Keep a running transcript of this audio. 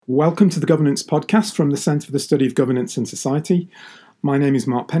Welcome to the Governance Podcast from the Centre for the Study of Governance and Society. My name is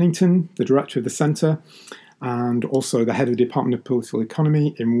Mark Pennington, the Director of the Centre, and also the Head of the Department of Political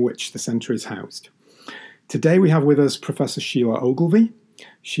Economy, in which the Centre is housed. Today we have with us Professor Sheilagh Ogilvie.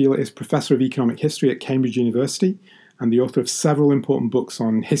 Sheilagh is Professor of Economic History at Cambridge University and the author of several important books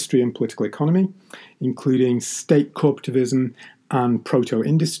on history and political economy, including State Corporativism and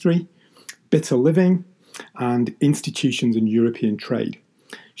Proto-Industry, Bitter Living, and Institutions and European Trade.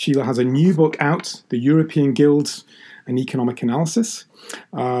 Sheilagh has a new book out, The European Guilds and Economic Analysis,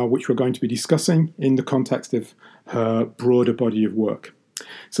 which we're going to be discussing in the context of her broader body of work.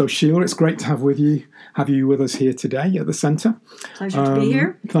 So Sheilagh, it's great to have you with us here today at the Centre. Pleasure to be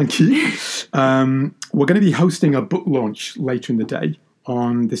here. Thank you. We're going to be hosting a book launch later in the day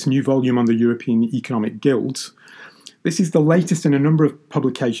on this new volume on the European Economic Guilds. This is the latest in a number of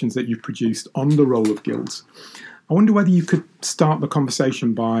publications that you've produced on the role of guilds. I wonder whether you could start the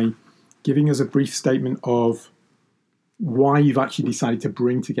conversation by giving us a brief statement of why you've actually decided to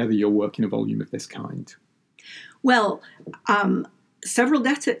bring together your work in a volume of this kind. Well, several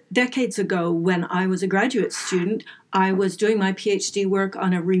decades ago, when I was a graduate student, I was doing my PhD work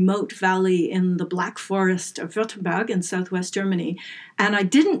on a remote valley in the Black Forest of Württemberg in southwest Germany, and I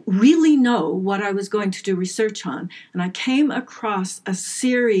didn't really know what I was going to do research on. And I came across a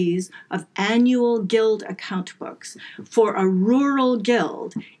series of annual guild account books for a rural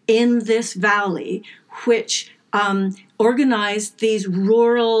guild in this valley, which organized these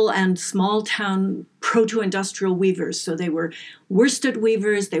rural and small town proto-industrial weavers. So they were worsted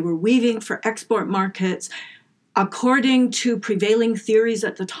weavers, they were weaving for export markets. According to prevailing theories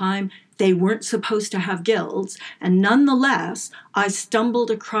at the time, they weren't supposed to have guilds. And nonetheless, I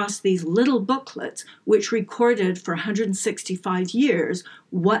stumbled across these little booklets which recorded for 165 years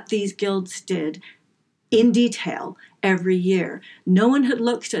what these guilds did in detail every year. No one had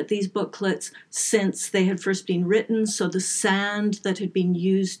looked at these booklets since they had first been written, so the sand that had been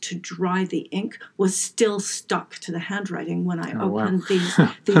used to dry the ink was still stuck to the handwriting when I opened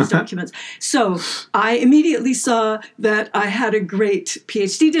these documents. So I immediately saw that I had a great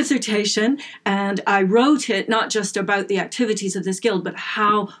PhD dissertation, and I wrote it not just about the activities of this guild, but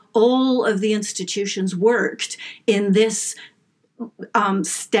how all of the institutions worked in this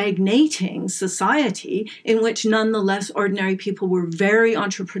stagnating society in which nonetheless ordinary people were very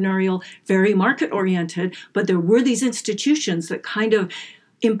entrepreneurial, very market-oriented, but there were these institutions that kind of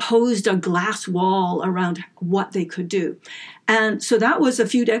imposed a glass wall around what they could do. And so that was a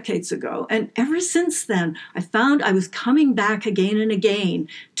few decades ago. And ever since then, I found I was coming back again and again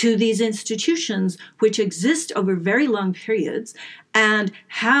to these institutions which exist over very long periods and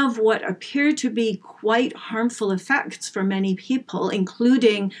have what appear to be quite harmful effects for many people,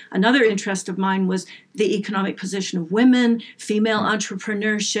 including another interest of mine was the economic position of women, female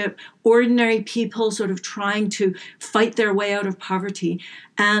entrepreneurship, ordinary people sort of trying to fight their way out of poverty.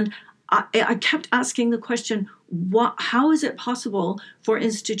 And I kept asking the question, how is it possible for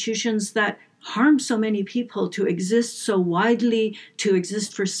institutions that harm so many people to exist so widely, to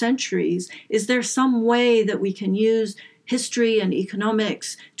exist for centuries? Is there some way that we can use history and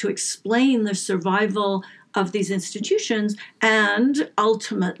economics to explain the survival of these institutions and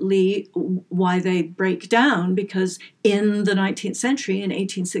ultimately why they break down? Because in the 19th century, in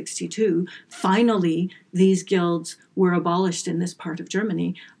 1862, finally these guilds were abolished in this part of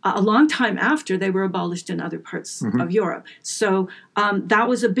Germany, a long time after they were abolished in other parts of Europe. So that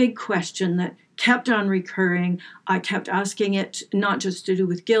was a big question that kept on recurring. I kept asking it not just to do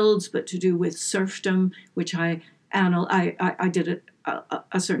with guilds, but to do with serfdom, which I did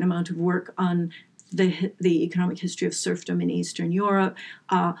a certain amount of work on the economic history of serfdom in Eastern Europe.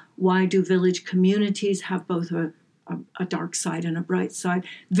 Why do village communities have both a dark side and a bright side?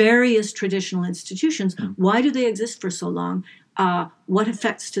 Various traditional institutions, why do they exist for so long? What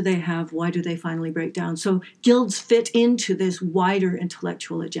effects do they have? Why do they finally break down? So guilds fit into this wider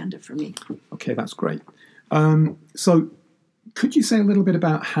intellectual agenda for me. Okay, that's great. So could you say a little bit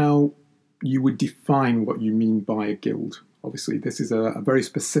about how you would define what you mean by a guild? Obviously, this is a very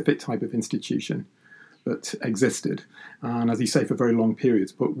specific type of institution that existed, and as you say, for very long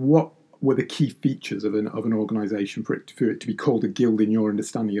periods. But what were the key features of an organisation for it to be called a guild in your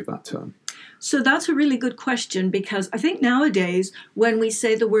understanding of that term? So that's a really good question, because I think nowadays when we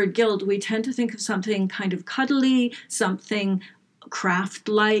say the word guild, we tend to think of something kind of cuddly, something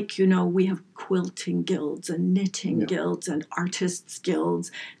craft-like. You know, we have quilting guilds and knitting guilds and artists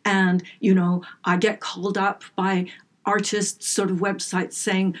guilds. And, you know, I get called up by artists' sort of websites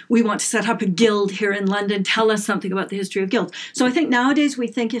saying, we want to set up a guild here in London, tell us something about the history of guilds. So I think nowadays we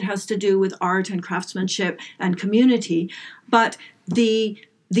think it has to do with art and craftsmanship and community, but the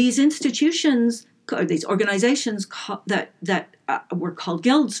these institutions, or these organizations that were called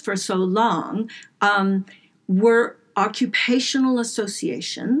guilds for so long, were occupational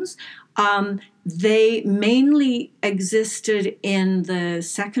associations. They mainly existed in the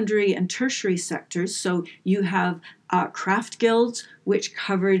secondary and tertiary sectors. So you have craft guilds, which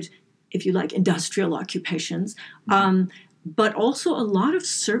covered, if you like, industrial occupations, but also a lot of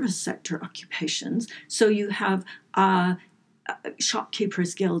service sector occupations. So you have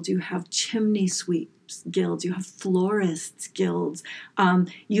shopkeepers guilds, you have chimney sweeps guilds, you have florists guilds,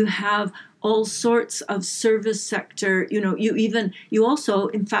 you have all sorts of service sector, you also,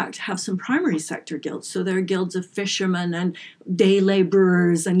 in fact, have some primary sector guilds. So there are guilds of fishermen and day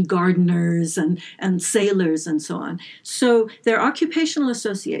laborers and gardeners and sailors and so on. So they're occupational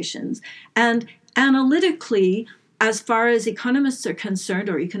associations. And analytically, as far as economists are concerned,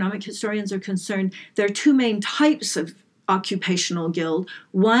 or economic historians are concerned, there are two main types of occupational guild.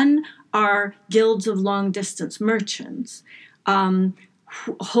 One are guilds of long-distance merchants,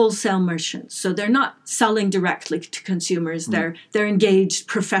 wholesale merchants. So they're not selling directly to consumers. They're engaged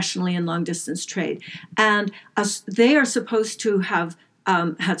professionally in long-distance trade. And they are supposed to have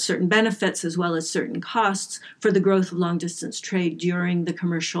had certain benefits as well as certain costs for the growth of long-distance trade during the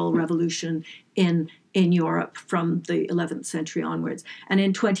commercial revolution in Europe from the 11th century onwards. And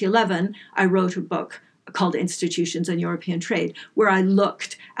in 2011, I wrote a book called Institutions and European Trade, where I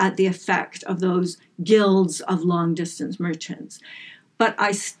looked at the effect of those guilds of long-distance merchants. But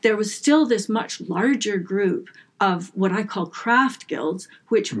there was still this much larger group of what I call craft guilds,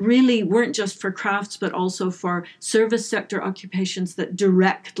 which really weren't just for crafts, but also for service sector occupations that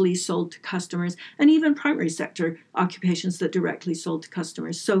directly sold to customers, and even primary sector occupations that directly sold to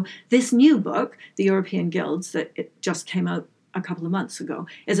customers. So this new book, The European Guilds, that it just came out a couple of months ago,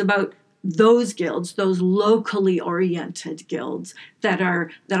 is about those guilds, those locally oriented guilds that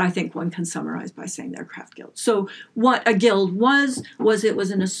I think one can summarize by saying they're craft guilds. So what a guild was it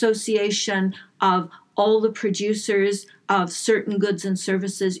was an association of all the producers of certain goods and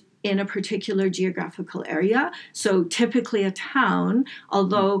services in a particular geographical area. So typically a town,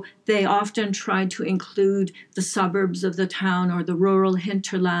 although they often tried to include the suburbs of the town or the rural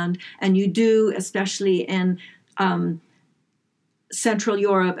hinterland, and you do, especially in Central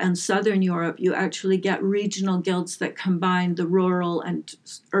Europe and Southern Europe, you actually get regional guilds that combine the rural and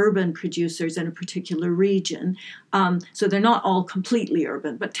urban producers in a particular region. So they're not all completely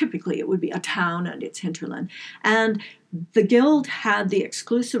urban, but typically it would be a town and its hinterland. And the guild had the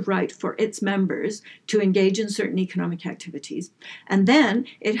exclusive right for its members to engage in certain economic activities. And then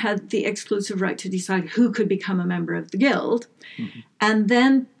it had the exclusive right to decide who could become a member of the guild. Mm-hmm. And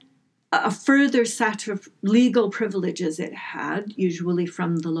then a further set of legal privileges it had, usually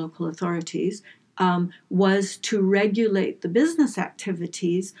from the local authorities, was to regulate the business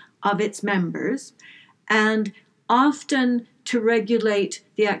activities of its members, and often to regulate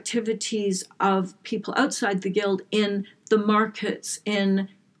the activities of people outside the guild in the markets, in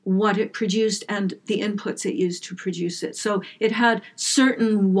what it produced and the inputs it used to produce it. So it had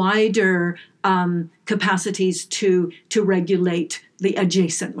certain wider capacities to regulate the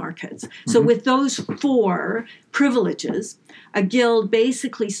adjacent markets. Mm-hmm. So with those four privileges, a guild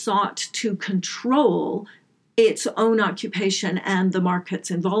basically sought to control its own occupation and the markets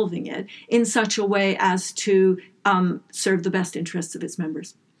involving it in such a way as to serve the best interests of its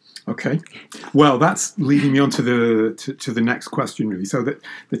members. Okay, well, that's leading me on to the next question, really. So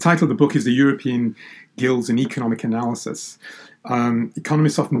the title of the book is The European Guilds in Economic Analysis.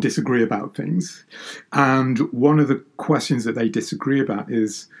 Economists often disagree about things, and one of the questions that they disagree about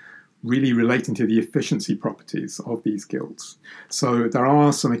is really relating to the efficiency properties of these guilds. So there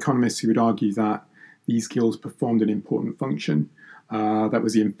are some economists who would argue that these guilds performed an important function, that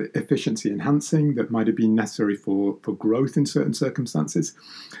was the efficiency enhancing that might have been necessary for growth in certain circumstances.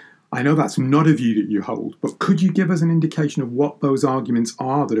 I know that's not a view that you hold, but could you give us an indication of what those arguments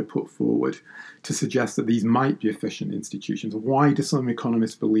are that are put forward to suggest that these might be efficient institutions? Why do some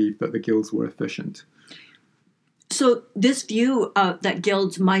economists believe that the guilds were efficient? So this view that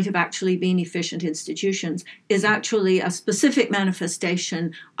guilds might have actually been efficient institutions is actually a specific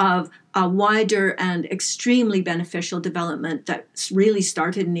manifestation of a wider and extremely beneficial development that really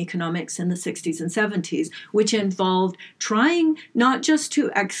started in economics in the 60s and 70s, which involved trying not just to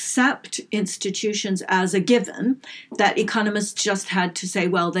accept institutions as a given, that economists just had to say,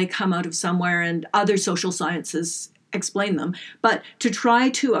 well, they come out of somewhere and other social sciences explain them, but to try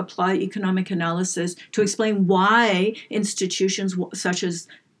to apply economic analysis to explain why institutions such as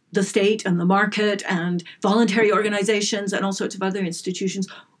the state and the market and voluntary organizations and all sorts of other institutions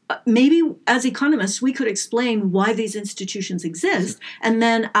maybe as economists, we could explain why these institutions exist, and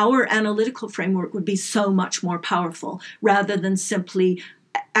then our analytical framework would be so much more powerful rather than simply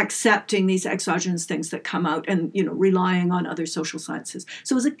accepting these exogenous things that come out and, relying on other social sciences.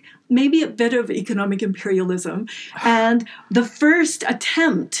 So it was maybe a bit of economic imperialism. And the first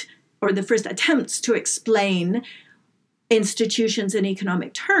attempt, or the first attempts to explain institutions in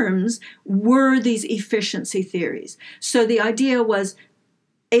economic terms, were these efficiency theories. So the idea was,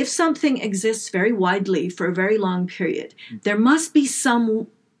 if something exists very widely for a very long period, there must be some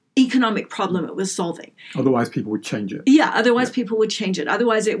economic problem it was solving. Otherwise, people would change it. Yeah, otherwise people would change it.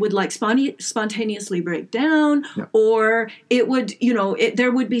 Otherwise, it would spontaneously break down, or it would,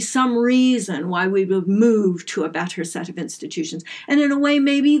 there would be some reason why we would move to a better set of institutions. And in a way,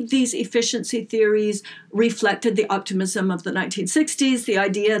 maybe these efficiency theories reflected the optimism of the 1960s, the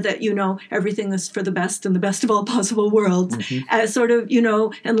idea that, everything is for the best and the best of all possible worlds, as sort of,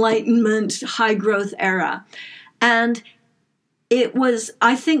 Enlightenment, high growth era. And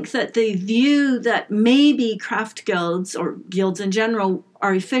I think that the view that maybe craft guilds or guilds in general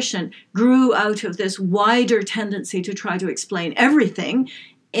are efficient grew out of this wider tendency to try to explain everything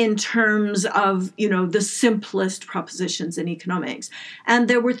in terms of, the simplest propositions in economics. And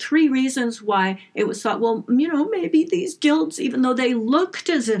there were three reasons why it was thought, well, maybe these guilds, even though they looked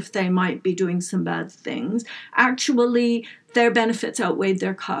as if they might be doing some bad things, actually their benefits outweighed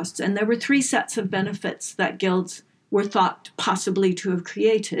their costs. And there were three sets of benefits that guilds were thought possibly to have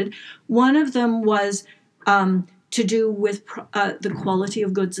created. One of them was to do with the quality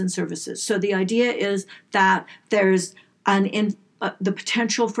of goods and services. So the idea is that there's the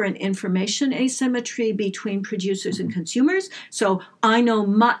potential for an information asymmetry between producers and consumers. So I know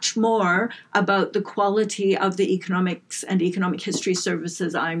much more about the quality of the economics and economic history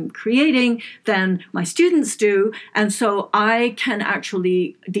services I'm creating than my students do. And so I can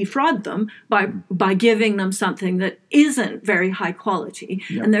actually defraud them by giving them something that isn't very high quality.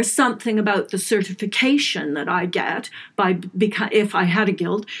 Yep. And there's something about the certification that I get if I had a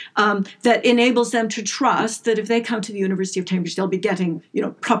guild that enables them to trust that if they come to the University of Cambridge, they'll be getting,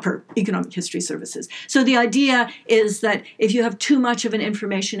 proper economic history services. So the idea is that if you have too much of an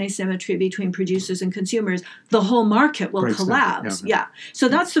information asymmetry between producers and consumers, the whole market will collapse. Yeah. So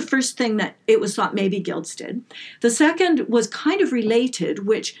that's the first thing that it was thought maybe guilds did. The second was kind of related,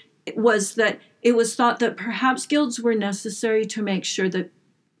 which was that it was thought that perhaps guilds were necessary to make sure that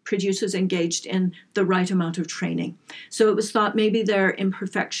producers engaged in the right amount of training. So it was thought maybe there are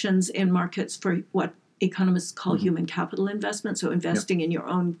imperfections in markets for what economists call human capital investment, so investing in your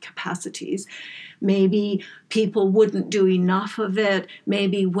own capacities. Maybe people wouldn't do enough of it.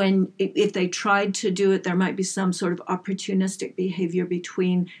 Maybe if they tried to do it, there might be some sort of opportunistic behavior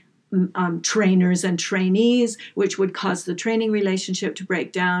between trainers and trainees, which would cause the training relationship to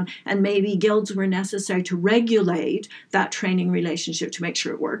break down. And maybe guilds were necessary to regulate that training relationship to make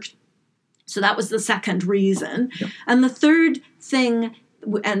sure it worked. So that was the second reason. Yep. And the third thing,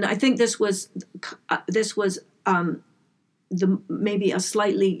 and I think this was maybe a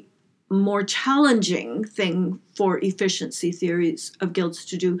slightly more challenging thing for efficiency theories of guilds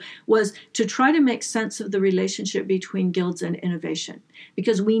to do, was to try to make sense of the relationship between guilds and innovation,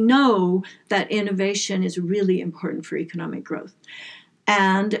 because we know that innovation is really important for economic growth.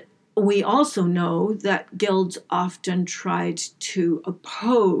 And we also know that guilds often tried to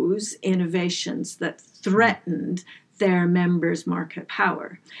oppose innovations that threatened their members' market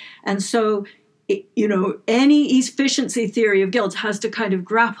power. And so, any efficiency theory of guilds has to kind of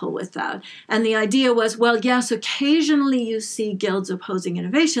grapple with that. And the idea was, well, yes, occasionally you see guilds opposing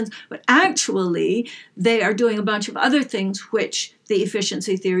innovations, but actually they are doing a bunch of other things which the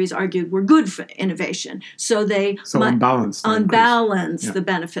efficiency theories argued were good for innovation. So on balance, the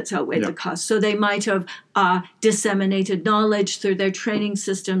benefits outweigh the costs. So they might have disseminated knowledge through their training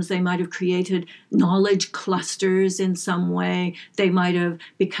systems. They might have created knowledge clusters in some way. They might have,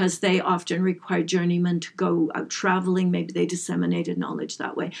 because they often require journeymen to go out traveling, maybe they disseminated knowledge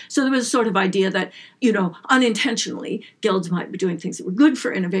that way. So there was a sort of idea that, unintentionally, guilds might be doing things that were good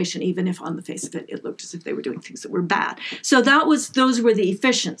for innovation, even if on the face of it, it looked as if they were doing things that were bad. So those were the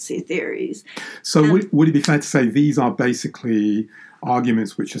efficiency theories. So would it be fair to say these are basically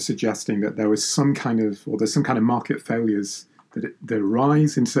arguments which are suggesting that there's some kind of market failures that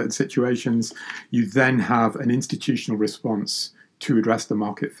arise in certain situations? You then have an institutional response to address the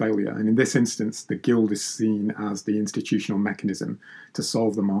market failure. And in this instance, the guild is seen as the institutional mechanism to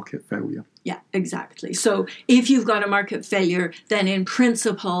solve the market failure. Yeah, exactly. So if you've got a market failure, then in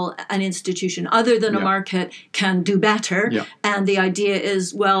principle, an institution other than a market can do better. Yeah. And the idea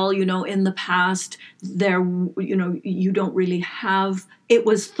is, well, in the past, you don't really have, it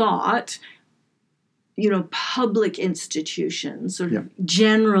was thought, public institutions, sort of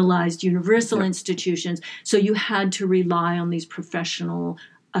generalized universal institutions. So you had to rely on these professional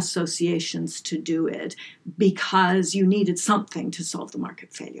associations to do it because you needed something to solve the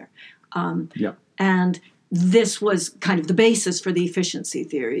market failure. And this was kind of the basis for the efficiency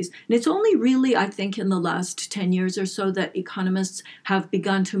theories. And it's only really, I think, in the last 10 years or so that economists have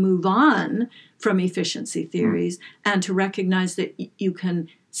begun to move on from efficiency theories and to recognize that you can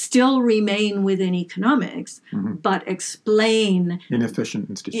still remain within economics, but explain inefficient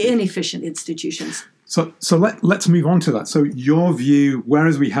institutions. So let's move on to that. So your view,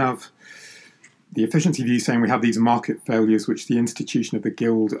 whereas we have the efficiency view saying we have these market failures which the institution of the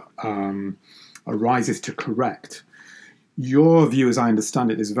guild arises to correct, your view, as I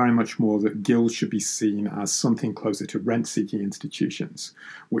understand it, is very much more that guilds should be seen as something closer to rent-seeking institutions,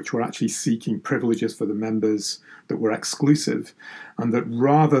 which were actually seeking privileges for the members that were exclusive, and that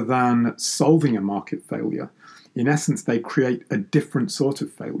rather than solving a market failure, in essence, they create a different sort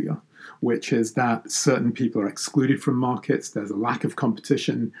of failure, which is that certain people are excluded from markets, there's a lack of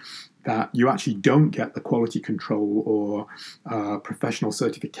competition, that you actually don't get the quality control or professional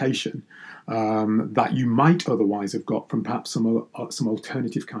certification that you might otherwise have got from perhaps some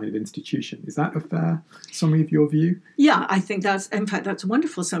alternative kind of institution. Is that a fair summary of your view? Yeah, I think that's a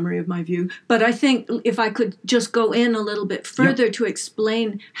wonderful summary of my view. But I think if I could just go in a little bit further to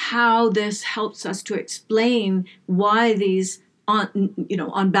explain how this helps us to explain why these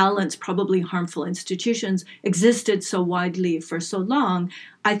on balance, probably harmful institutions existed so widely for so long,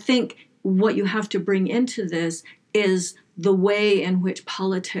 I think what you have to bring into this is the way in which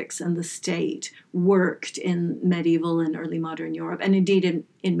politics and the state worked in medieval and early modern Europe, and indeed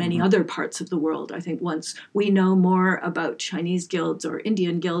in many other parts of the world. I think once we know more about Chinese guilds or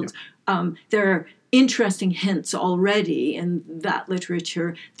Indian guilds, there are interesting hints already in that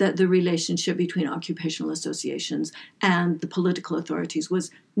literature that the relationship between occupational associations and the political authorities was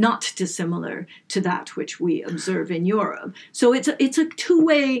not dissimilar to that which we observe in Europe. So it's a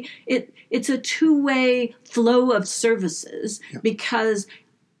two-way flow of services because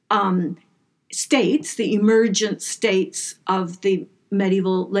states, the emergent states of the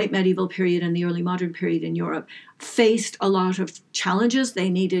late medieval period and the early modern period in Europe, faced a lot of challenges. They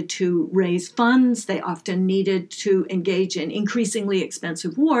needed to raise funds. They often needed to engage in increasingly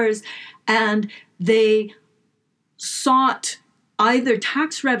expensive wars. And they sought either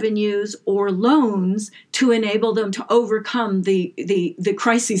tax revenues or loans to enable them to overcome the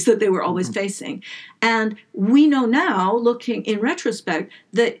crises that they were always facing. And we know now, looking in retrospect,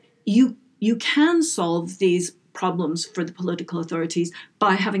 that you can solve these problems for the political authorities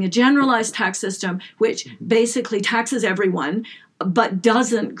by having a generalized tax system which basically taxes everyone but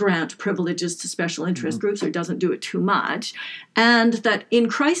doesn't grant privileges to special interest groups or doesn't do it too much, and that in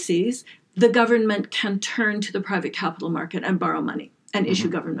crises the government can turn to the private capital market and borrow money and issue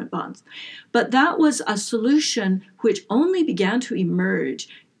government bonds. But that was a solution which only began to emerge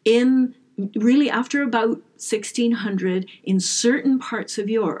in really after about 1600 in certain parts of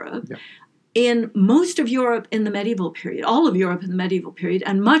Europe. In most of Europe in the medieval period, all of Europe in the medieval period,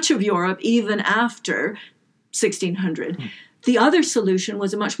 and much of Europe even after 1600. The other solution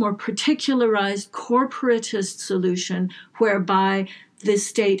was a much more particularized corporatist solution whereby the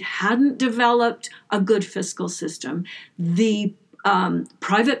state hadn't developed a good fiscal system. The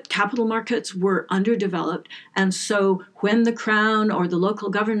private capital markets were underdeveloped, and so when the crown or the local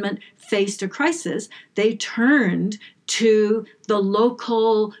government faced a crisis, they turned to the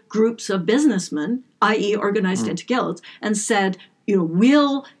local groups of businessmen, i.e. organized into guilds, and said,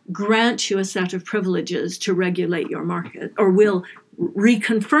 we'll grant you a set of privileges to regulate your market, or we'll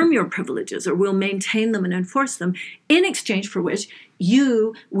reconfirm your privileges, or we'll maintain them and enforce them, in exchange for which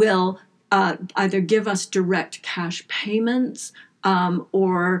you will either give us direct cash payments,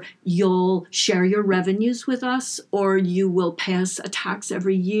 or you'll share your revenues with us, or you will pay us a tax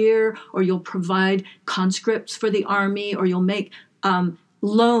every year, or you'll provide conscripts for the army, or you'll make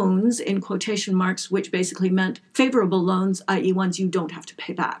loans, in quotation marks, which basically meant favorable loans, i.e. ones you don't have to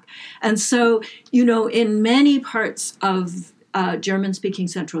pay back. And so, in many parts of German-speaking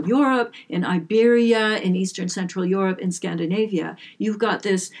Central Europe, in Iberia, in Eastern Central Europe, in Scandinavia, you've got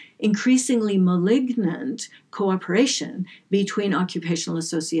this increasingly malignant cooperation between occupational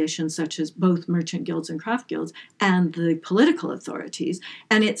associations such as both merchant guilds and craft guilds and the political authorities.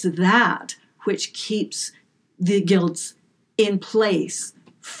 And it's that which keeps the guilds in place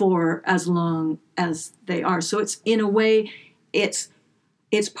for as long as they are. So it's, in a way, it's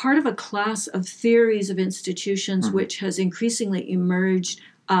part of a class of theories of institutions which has increasingly emerged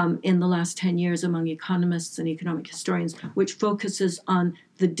in the last 10 years among economists and economic historians, which focuses on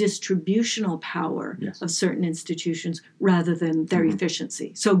the distributional power of certain institutions rather than their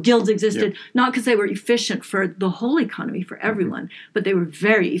efficiency. So guilds existed not because they were efficient for the whole economy, for everyone, but they were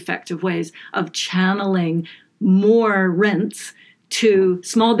very effective ways of channeling more rents to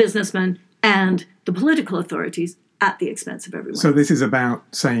small businessmen and the political authorities at the expense of everyone. So this is about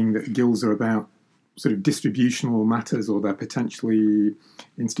saying that guilds are about sort of distributional matters, or they're potentially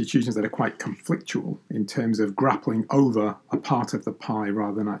institutions that are quite conflictual in terms of grappling over a part of the pie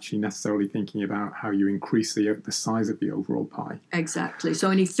rather than actually necessarily thinking about how you increase the size of the overall pie. Exactly. So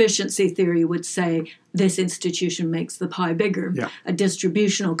an efficiency theory would say this institution makes the pie bigger. Yeah. A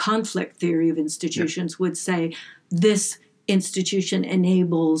distributional conflict theory of institutions would say this institution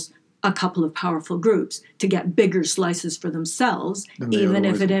enables a couple of powerful groups to get bigger slices for themselves, even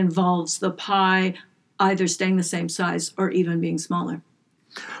if it involves the pie either staying the same size or even being smaller.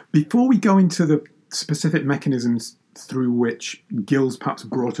 Before we go into the specific mechanisms through which guilds perhaps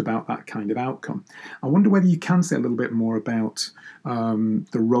brought about that kind of outcome, I wonder whether you can say a little bit more about the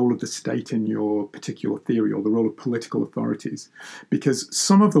role of the state in your particular theory, or the role of political authorities, because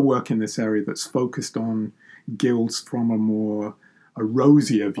some of the work in this area that's focused on guilds from a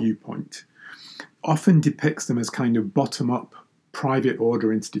rosier viewpoint often depicts them as kind of bottom-up private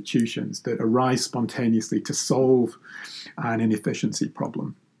order institutions that arise spontaneously to solve an inefficiency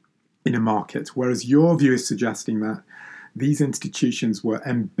problem in a market, whereas your view is suggesting that these institutions were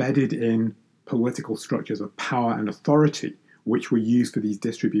embedded in political structures of power and authority which were used for these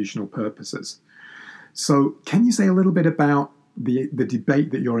distributional purposes. So can you say a little bit about the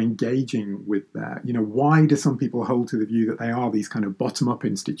debate that you're engaging with there? You know, why do some people hold to the view that they are these kind of bottom-up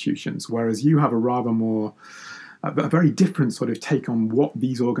institutions, whereas you have a very different sort of take on what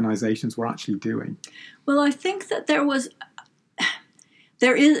these organizations were actually doing? Well, I think that there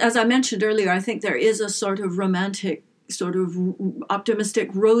is, as I mentioned earlier, I think there is a sort of romantic, sort of optimistic,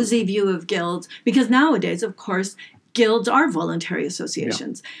 rosy view of guilds, because nowadays, of course, guilds are voluntary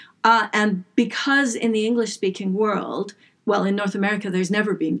associations. And because in the English-speaking world, well, in North America, there's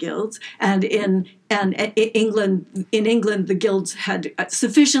never been guilds, and in England, the guilds had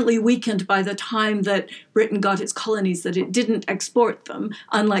sufficiently weakened by the time that Britain got its colonies that it didn't export them,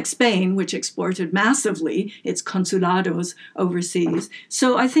 unlike Spain, which exported massively its consulados overseas.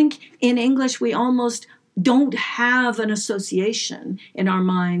 So I think in English, we almost don't have an association in our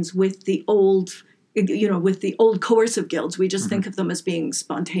minds with the old, with the old coercive guilds. We just think of them as being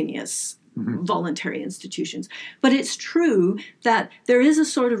spontaneous, voluntary institutions. But it's true that there is a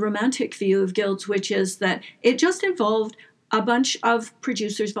sort of romantic view of guilds, which is that it just involved a bunch of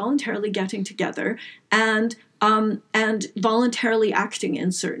producers voluntarily getting together and voluntarily acting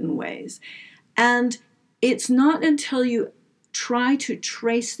in certain ways. And it's not until you try to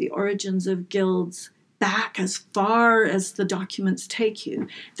trace the origins of guilds back as far as the documents take you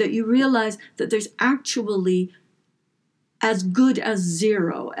that you realize that there's actually as good as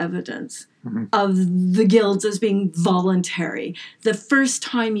zero evidence of the guilds as being voluntary. The first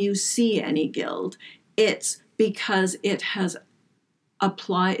time you see any guild, it's because it has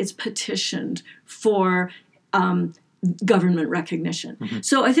it's petitioned for government recognition.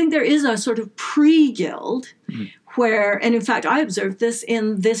 So I think there is a sort of pre-guild where, and in fact, I observed this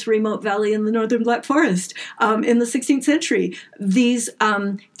in this remote valley in the northern Black Forest in the 16th century. This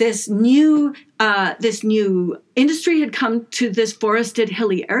new industry had come to this forested,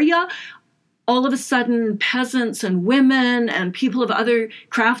 hilly area. All of a sudden, peasants and women and people of other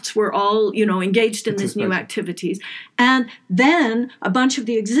crafts were all, engaged in these new activities. And then a bunch of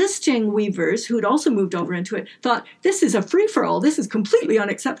the existing weavers who'd also moved over into it thought, this is a free-for-all. This is completely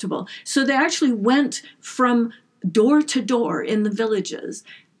unacceptable. So they actually went from door to door in the villages,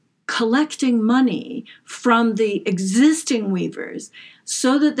 collecting money from the existing weavers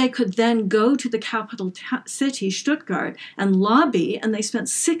so that they could then go to the capital city, Stuttgart, and lobby. And they spent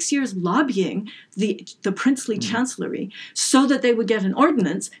 6 years lobbying the princely chancellery so that they would get an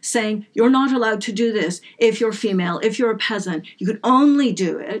ordinance saying, you're not allowed to do this if you're female, if you're a peasant. You could only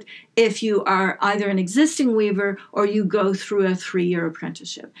do it if you are either an existing weaver or you go through a 3-year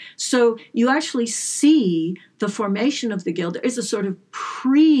apprenticeship. So you actually see the formation of the guild. There is a sort of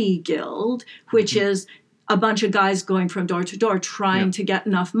pre-guild, which is a bunch of guys going from door to door trying to get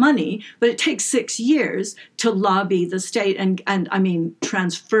enough money, but it takes 6 years to lobby the state and I mean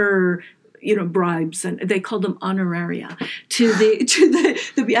transfer bribes, and they called them honoraria to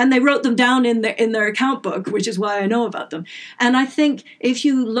the and they wrote them down in their account book, which is why I know about them. And I think if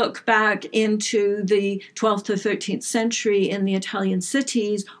you look back into the 12th to 13th century in the Italian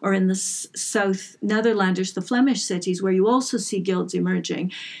cities or in the South Netherlanders, the Flemish cities, where you also see guilds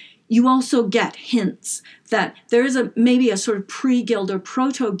emerging, you also get hints that there is maybe a sort of pre-guild or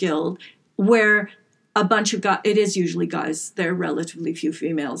proto-guild where a bunch of guys, it is usually guys, there are relatively few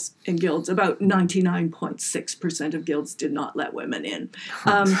females in guilds. About 99.6% of guilds did not let women in.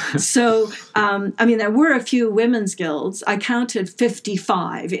 There were a few women's guilds. I counted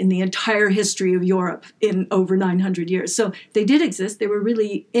 55 in the entire history of Europe in over 900 years. So they did exist. They were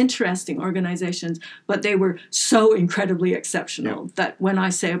really interesting organizations, but they were so incredibly exceptional that when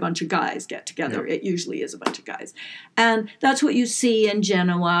I say a bunch of guys get together, it usually is a bunch of guys. And that's what you see in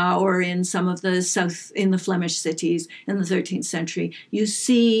Genoa or in some of the in the Flemish cities in the 13th century. You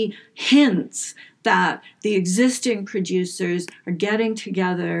see hints that the existing producers are getting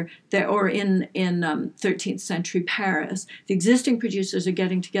together, or in 13th century Paris, the existing producers are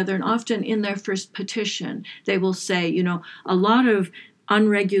getting together, and often in their first petition, they will say, a lot of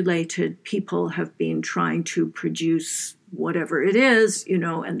unregulated people have been trying to produce whatever it is,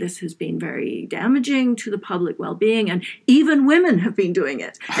 and this has been very damaging to the public well-being, and even women have been doing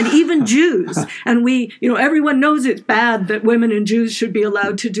it, and even Jews. And everyone knows it's bad that women and Jews should be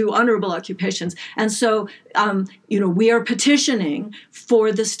allowed to do honorable occupations. And so, we are petitioning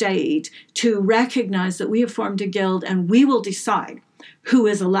for the state to recognize that we have formed a guild, and we will decide who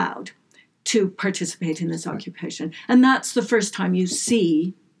is allowed to participate in this occupation. And that's the first time you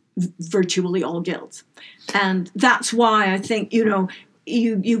see virtually all guilds. And that's why I think,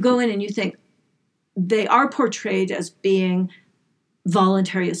 you go in and you think they are portrayed as being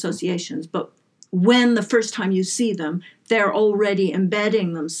voluntary associations, but when the first time you see them, they're already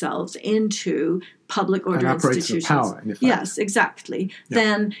embedding themselves into public order institutions. Power, in effect. Yes, exactly. Yeah.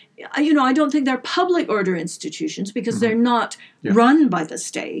 Then, I don't think they're public order institutions because they're not run by the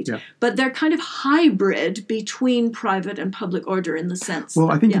state, but they're kind of hybrid between private and public order in the sense.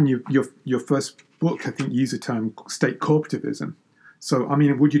 Well, I think in your first book, I think you use the term state corporativism. So,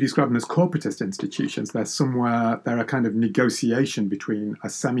 would you describe them as corporatist institutions? They're a kind of negotiation between a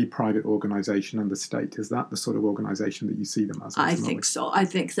semi-private organisation and the state. Is that the sort of organisation that you see them as? I think so. I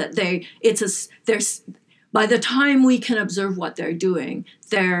think that by the time we can observe what they're doing,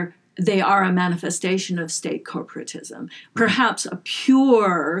 they are a manifestation of state corporatism. Perhaps a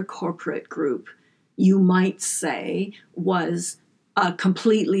pure corporate group, you might say, was a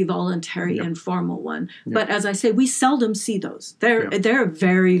completely voluntary, informal one. But as I say, we seldom see those. They're a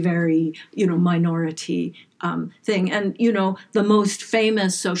very, very, minority thing. And, the most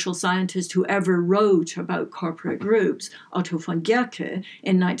famous social scientist who ever wrote about corporate groups, Otto von Guericke,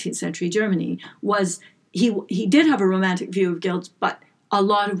 in 19th century Germany, he did have a romantic view of guilds, but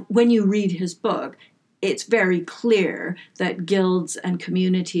when you read his book, it's very clear that guilds and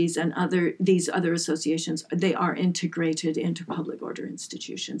communities and these other associations, they are integrated into public order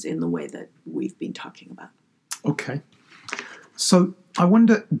institutions in the way that we've been talking about. Okay. So I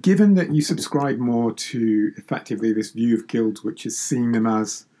wonder, given that you subscribe more to effectively this view of guilds, which is seeing them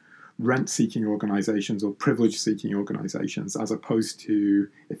as rent-seeking organisations or privilege-seeking organisations as opposed to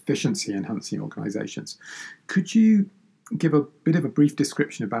efficiency-enhancing organisations, could you give a bit of a brief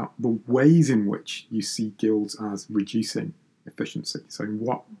description about the ways in which you see guilds as reducing efficiency? So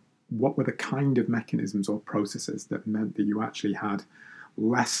what were the kind of mechanisms or processes that meant that you actually had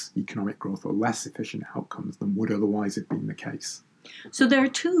less economic growth or less efficient outcomes than would otherwise have been the case? So there are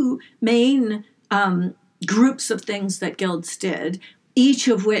two main groups of things that guilds did, each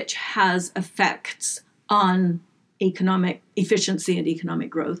of which has effects on economic efficiency and economic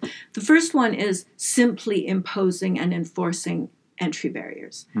growth. The first one is simply imposing and enforcing entry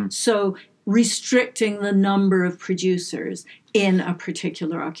barriers. So restricting the number of producers in a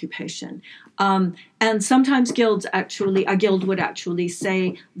particular occupation. And sometimes a guild would actually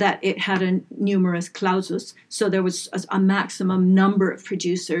say that it had a numerus clausus, so there was a maximum number of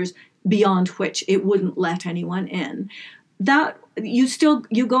producers beyond which it wouldn't let anyone in. that you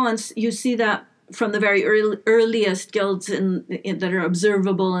see that from the very earliest guilds that are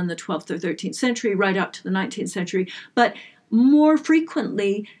observable in the 12th or 13th century right up to the 19th century. But more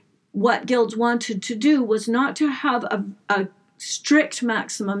frequently, what guilds wanted to do was not to have a strict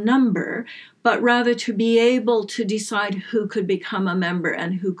maximum number, but rather to be able to decide who could become a member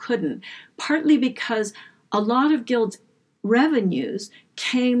and who couldn't, partly because a lot of guilds' revenues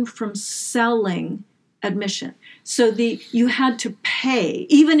came from selling admission. So you had to pay,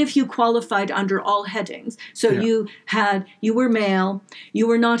 even if you qualified under all headings. So you were male, you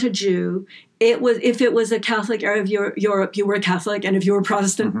were not a Jew. If it was a Catholic area of Europe, you were a Catholic, and if you were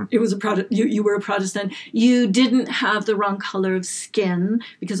Protestant, it was you were a Protestant. You didn't have the wrong color of skin,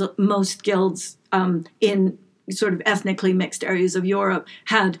 because most guilds in sort of ethnically mixed areas of Europe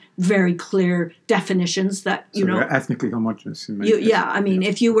had very clear definitions that they're ethnically homogenous.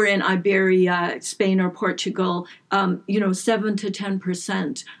 If you were in Iberia, Spain, or Portugal, 7 to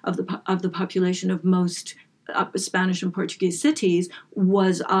 10% of the population of most Spanish and Portuguese cities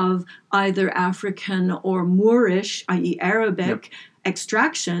was of either African or Moorish, i.e. Arabic,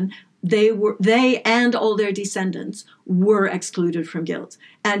 extraction. They and all their descendants were excluded from guilds.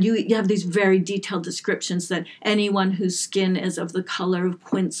 And you have these very detailed descriptions that anyone whose skin is of the color of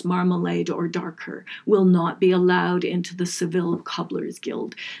quince marmalade or darker will not be allowed into the Seville Cobblers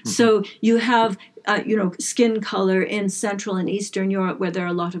Guild. Mm-hmm. So you have skin color in Central and Eastern Europe, where there are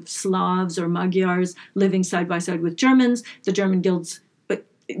a lot of Slavs or Magyars living side by side with Germans. The German guilds,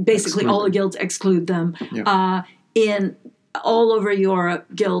 basically all the guilds exclude them. Yeah. In all over Europe,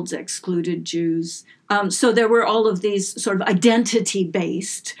 guilds excluded Jews. So there were all of these sort of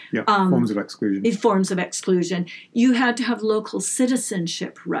identity-based forms of exclusion. You had to have local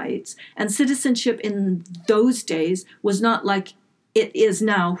citizenship rights. And citizenship in those days was not like it is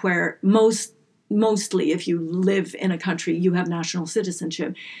now, where mostly if you live in a country, you have national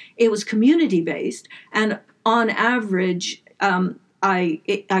citizenship. It was community-based. And on average, I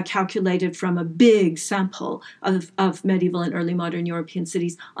calculated from a big sample of medieval and early modern European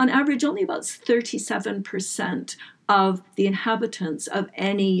cities, on average, only about 37% of the inhabitants of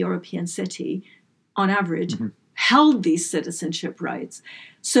any European city, on average, held these citizenship rights.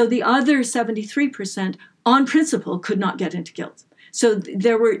 So the other 73%, on principle, could not get into guilds. So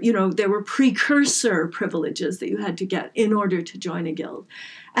there were precursor privileges that you had to get in order to join a guild.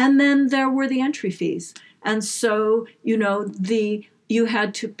 And then there were the entry fees. And so, you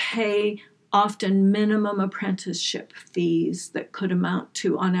had to pay often minimum apprenticeship fees that could amount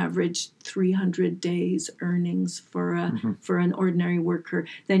to, on average, 300 days earnings for an ordinary worker.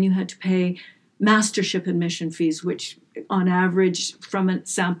 Then you had to pay mastership admission fees, which on average, from a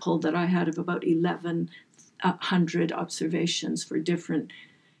sample that I had of about 1,100 observations for different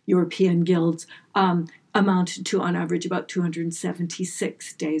European guilds, amounted to, on average, about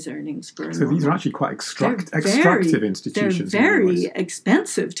 276 days earnings for a So these are actually quite extractive institutions. They're very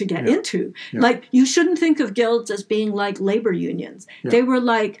expensive to get into. Yeah. Like, you shouldn't think of guilds as being like labor unions. Yeah. They were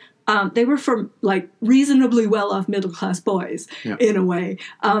like, they were for like reasonably well-off middle-class boys in a way.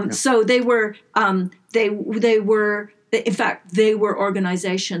 So they were, in fact, they were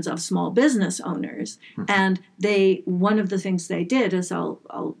organizations of small business owners. And one of the things they did, as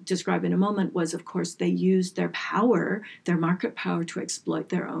I'll describe in a moment, was, of course, they used their market power, to exploit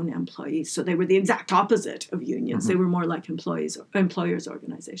their own employees. So they were the exact opposite of unions. They were more like employers'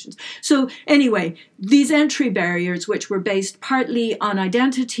 organizations. So anyway, these entry barriers, which were based partly on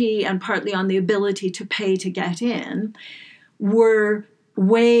identity and partly on the ability to pay to get in, were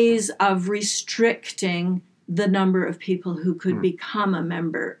ways of restricting the number of people who could become a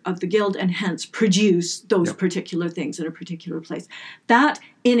member of the guild and hence produce those particular things in a particular place. That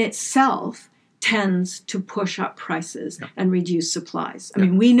in itself tends to push up prices and reduce supplies. I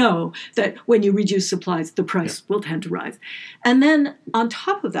mean, we know that when you reduce supplies, the price will tend to rise. And then on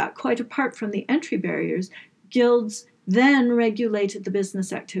top of that, quite apart from the entry barriers, guilds then regulated the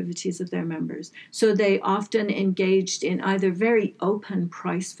business activities of their members. So they often engaged in either very open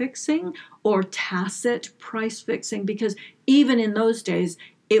price fixing or tacit price fixing, because even in those days,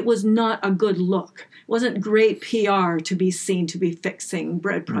 it was not a good look. It wasn't great PR to be seen to be fixing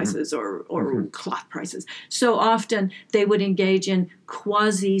bread prices or cloth prices. So often they would engage in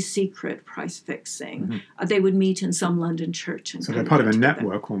quasi-secret price fixing. They would meet in some London church. And so they're part of a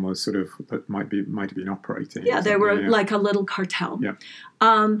network almost, sort of, that might have been operating. Yeah, they were like a little cartel. Yeah.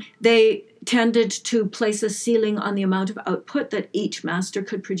 They tended to place a ceiling on the amount of output that each master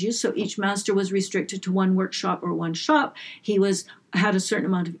could produce. So each master was restricted to one workshop or one shop. He had a certain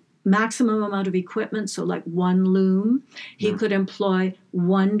amount of maximum amount of equipment, so like one loom. He could employ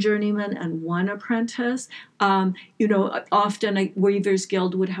one journeyman and one apprentice. Often a weaver's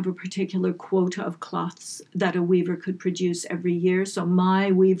guild would have a particular quota of cloths that a weaver could produce every year. So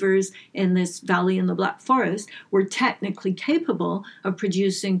my weavers in this valley in the Black Forest were technically capable of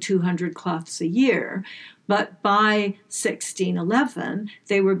producing 200 cloths a year. But by 1611,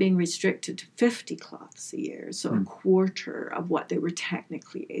 they were being restricted to 50 cloths a year, so a quarter of what they were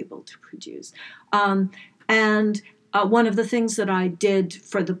technically able to produce. One of the things that I did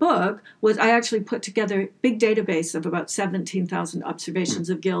for the book was I actually put together a big database of about 17,000 observations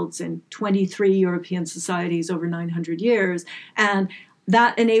of guilds in 23 European societies over 900 years. And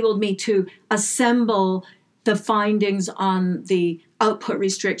that enabled me to assemble the findings on the output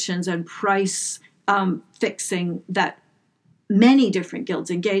restrictions and price fixing that many different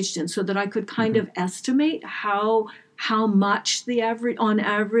guilds engaged in, so that I could kind of estimate how much on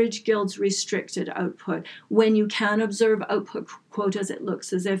average guilds restricted output. When you can observe output quotas, it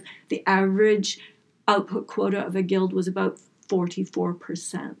looks as if the average output quota of a guild was about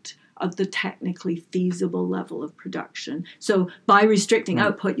 44% of the technically feasible level of production. So by restricting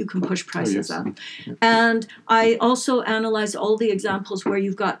output, you can push prices up. And I also analyzed all the examples where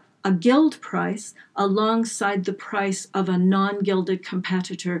you've got a guild price alongside the price of a non-gilded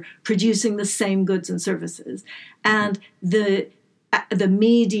competitor producing the same goods and services. And the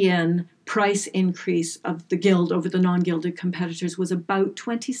median price increase of the guild over the non-gilded competitors was about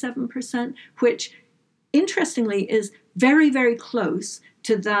 27%, which interestingly is very, very close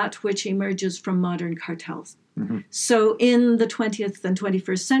to that which emerges from modern cartels. So in the 20th and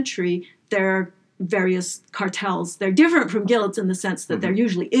 21st century, there are various cartels. They're different from guilds in the sense that they're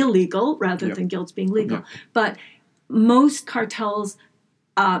usually illegal rather than guilds being legal. But most cartels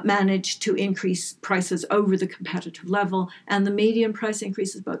manage to increase prices over the competitive level, and the median price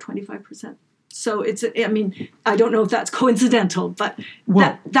increase is about 25%. So I don't know if that's coincidental, but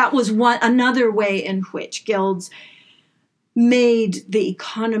that was another way in which guilds made the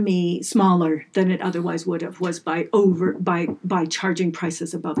economy smaller than it otherwise would have, was by charging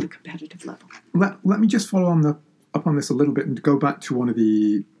prices above the competitive level. Let me just follow up on this a little bit and go back to one of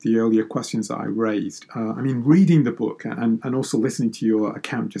the earlier questions that I raised. Reading the book and also listening to your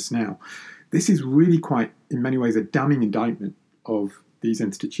account just now, this is really quite, in many ways, a damning indictment of these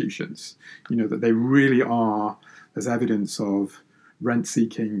institutions. That they really are, as evidence of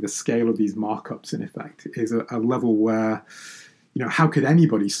rent-seeking, the scale of these markups, in effect, is a level where, how could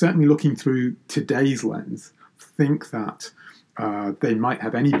anybody, certainly looking through today's lens, think that they might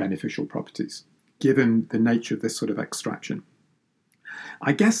have any beneficial properties, given the nature of this sort of extraction?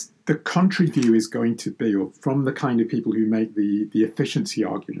 I guess the contrary view is going to be, or from the kind of people who make the efficiency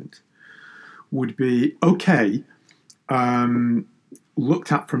argument, would be, okay,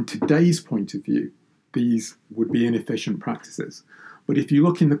 looked at from today's point of view, these would be inefficient practices. But if you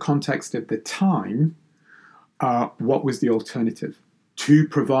look in the context of the time, what was the alternative to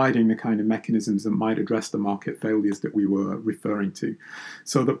providing the kind of mechanisms that might address the market failures that we were referring to?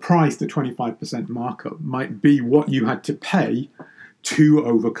 So the price, the 25% markup, might be what you had to pay to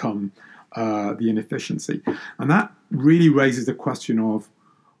overcome the inefficiency. And that really raises the question of,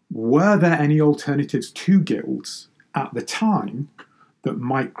 were there any alternatives to guilds at the time that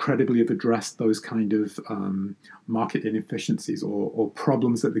might credibly have addressed those kind of market inefficiencies or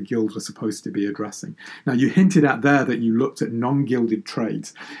problems that the guilds were supposed to be addressing? Now, you hinted at there that you looked at non-gilded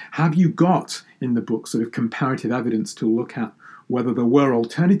trades. Have you got in the book sort of comparative evidence to look at whether there were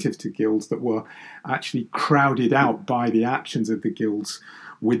alternatives to guilds that were actually crowded out by the actions of the guilds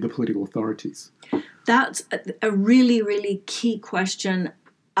with the political authorities? That's a really, really key question.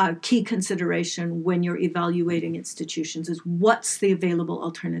 A key consideration when you're evaluating institutions is what's the available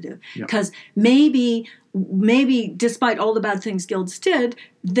alternative. Because maybe despite all the bad things guilds did,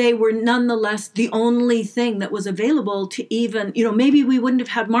 they were nonetheless the only thing that was available to even, maybe we wouldn't have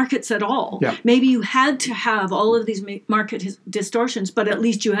had markets at all. Maybe you had to have all of these market distortions, but at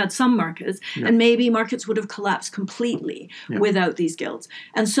least you had some markets. And maybe markets would have collapsed completely without these guilds.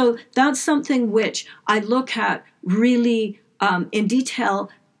 And so that's something which I look at really in detail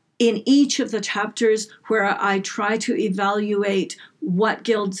in each of the chapters, where I try to evaluate what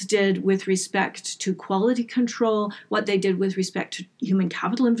guilds did with respect to quality control, what they did with respect to human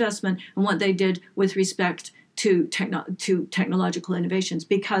capital investment, and what they did with respect to technological innovations,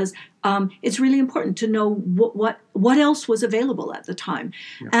 because it's really important to know what else was available at the time.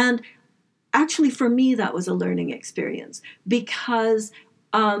 And actually, for me, that was a learning experience, because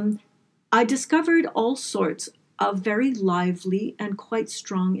I discovered all sorts of very lively and quite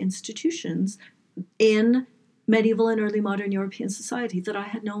strong institutions in medieval and early modern European society that I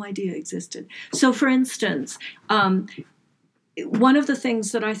had no idea existed. So, for instance, one of the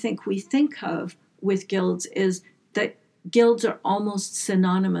things that I think we think of with guilds is that guilds are almost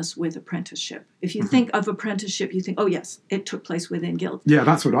synonymous with apprenticeship. If you think of apprenticeship, you think, oh yes, it took place within guilds. Yeah,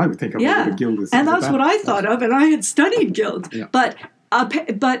 that's what I would think of. Yeah, a guild and that's what I thought of, and I had studied guilds. Yeah. But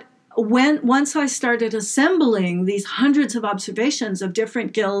once I started assembling these hundreds of observations of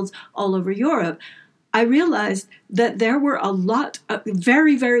different guilds all over Europe, I realized that there were a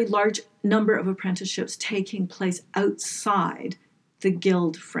very, very large number of apprenticeships taking place outside the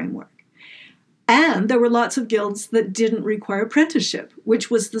guild framework. And there were lots of guilds that didn't require apprenticeship, which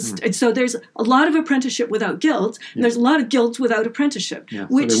was so there's a lot of apprenticeship without guilds, and there's a lot of guilds without apprenticeship,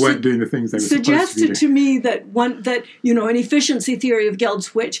 which so they weren't doing the things they were supposed to be doing. Suggested to me that an efficiency theory of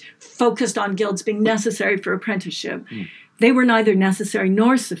guilds which focused on guilds being necessary for apprenticeship. They were neither necessary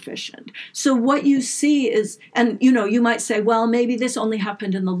nor sufficient. So what you see is, and you might say, well, maybe this only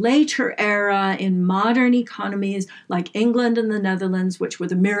happened in the later era in modern economies like England and the Netherlands, which were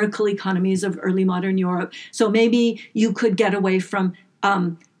the miracle economies of early modern Europe. So maybe you could get away from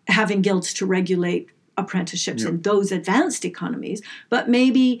having guilds to regulate apprenticeships in those advanced economies, but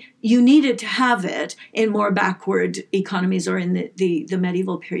maybe you needed to have it in more backward economies or in the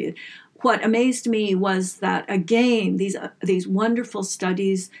medieval period. What amazed me was that, again, these wonderful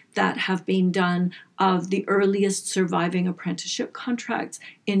studies that have been done of the earliest surviving apprenticeship contracts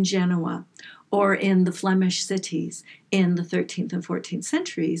in Genoa or in the Flemish cities in the 13th and 14th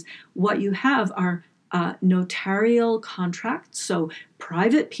centuries, what you have are notarial contracts. So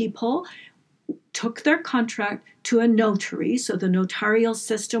private people took their contract to a notary. So the notarial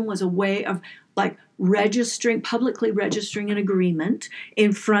system was a way of publicly registering an agreement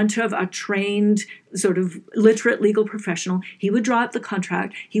in front of a trained, sort of literate legal professional. He would draw up the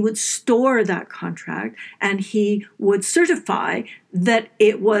contract, he would store that contract, and he would certify that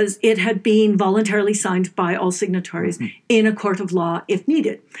it had been voluntarily signed by all signatories in a court of law if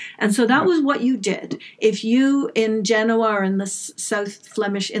needed. And so that was what you did. If you in Genoa or in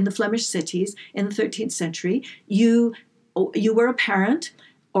the in the Flemish cities in the 13th century, you were a parent,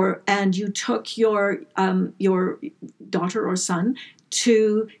 and you took your daughter or son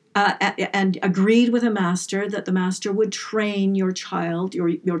to and agreed with a master that the master would train your child,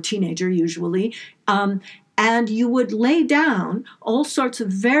 your teenager usually, and you would lay down all sorts of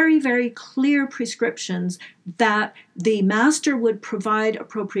very, very clear prescriptions that the master would provide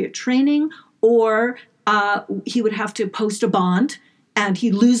appropriate training, or he would have to post a bond, and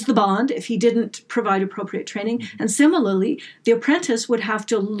he'd lose the bond if he didn't provide appropriate training. And similarly, the apprentice would have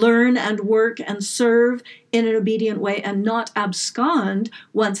to learn and work and serve in an obedient way and not abscond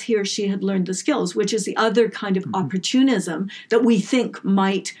once he or she had learned the skills, which is the other kind of opportunism that we think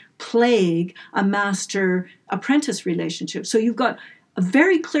might plague a master-apprentice relationship. So you've got a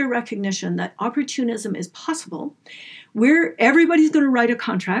very clear recognition that opportunism is possible. Everybody's going to write a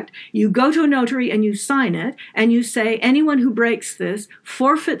contract. You go to a notary and you sign it, and you say anyone who breaks this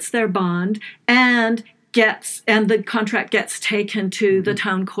forfeits their bond and the contract gets taken to the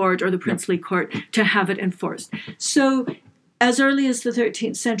town court or the princely court to have it enforced. So as early as the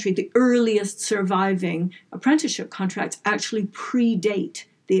 13th century, the earliest surviving apprenticeship contracts actually predate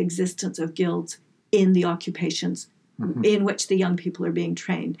the existence of guilds in the occupations in which the young people are being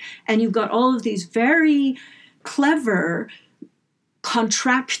trained. And you've got all of these very clever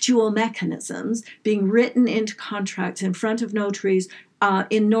contractual mechanisms being written into contracts in front of notaries.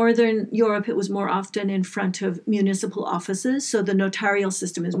 In Northern Europe, it was more often in front of municipal offices. So the notarial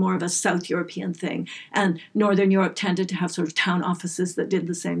system is more of a South European thing. And Northern Europe tended to have sort of town offices that did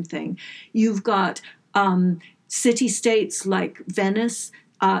the same thing. You've got city-states like Venice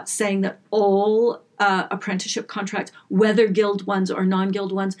saying that all apprenticeship contracts, whether guild ones or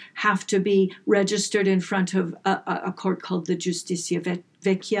non-guild ones, have to be registered in front of a court called the Giustizia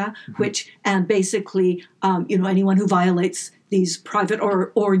Vecchia, and basically, anyone who violates these private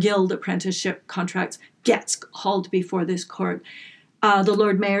or guild apprenticeship contracts gets hauled before this court. The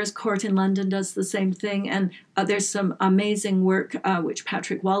Lord Mayor's Court in London does the same thing, and there's some amazing work which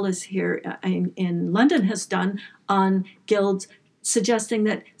Patrick Wallace here in London has done on guilds, suggesting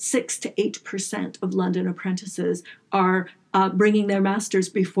that 6 to 8% of London apprentices are bringing their masters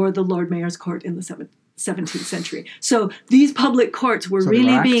before the Lord Mayor's Court in the 17th century. So these public courts were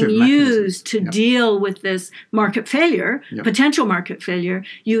really being used to deal with this market failure, potential market failure.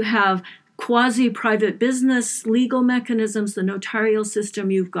 You have quasi-private business legal mechanisms, the notarial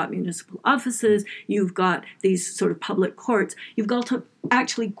system, you've got municipal offices, you've got these sort of public courts, you've got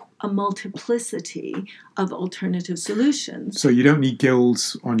actually a multiplicity of alternative solutions. So you don't need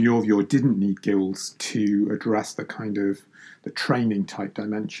guilds, on your view, or didn't need guilds to address the kind of the training type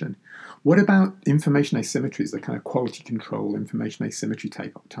dimension. What about information asymmetries, the kind of quality control, information asymmetry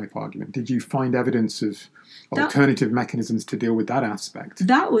type argument? Did you find evidence of alternative mechanisms to deal with that aspect?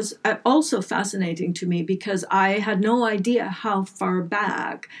 That was also fascinating to me because I had no idea how far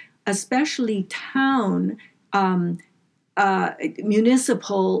back, especially town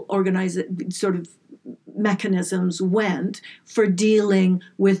municipal sort of mechanisms went for dealing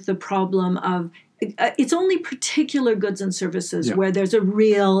with the problem of it's only particular goods and services where there's a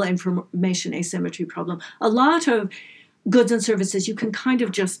real information asymmetry problem. A lot of goods and services you can kind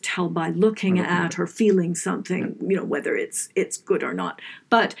of just tell by looking at or feeling something, whether it's good or not.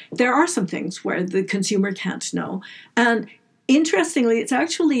 But there are some things where the consumer can't know. And interestingly, it's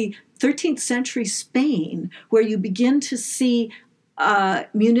actually 13th century Spain where you begin to see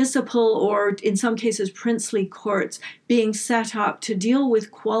municipal or in some cases princely courts being set up to deal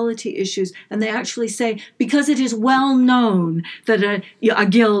with quality issues. And they actually say, because it is well known that a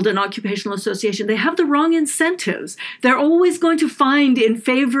guild, an occupational association, they have the wrong incentives. They're always going to find in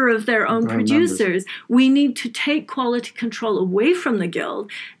favor of their own producers. We need to take quality control away from the guild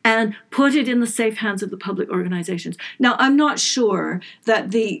and put it in the safe hands of the public organizations. Now, I'm not sure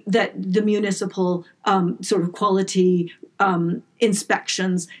that the municipal sort of quality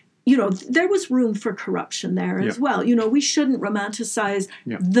inspections, there was room for corruption there as well. We shouldn't romanticize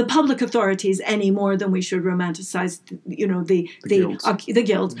the public authorities any more than we should romanticize, the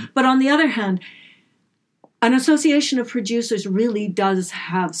guilds. But on the other hand, an association of producers really does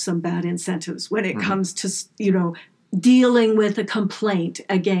have some bad incentives when it comes to, dealing with a complaint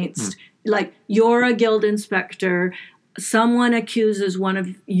against, like, you're a guild inspector, someone accuses one of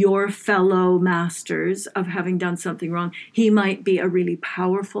your fellow masters of having done something wrong. He might be a really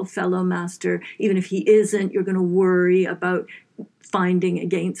powerful fellow master. Even if he isn't, you're going to worry about finding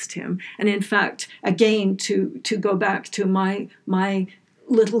against him. And in fact, again, to go back to my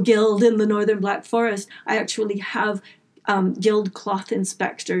little guild in the Northern Black Forest, I actually have guild cloth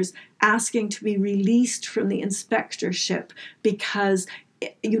inspectors asking to be released from the inspectorship because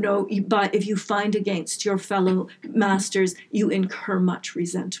but if you find against your fellow masters, you incur much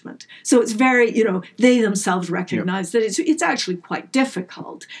resentment. So it's very, they themselves recognize that it's actually quite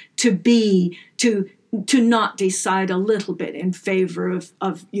difficult to not decide a little bit in favor of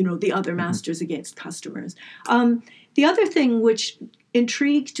the other masters against customers. The other thing which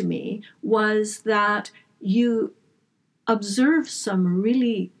intrigued me was that you observe some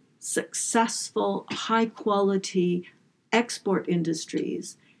really successful, high quality export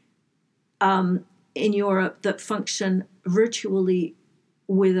industries in Europe that function virtually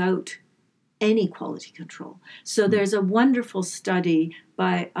without any quality control. So there's a wonderful study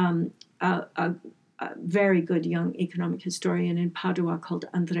by a very good young economic historian in Padua called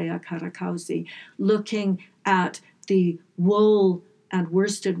Andrea Caracausi, looking at the wool and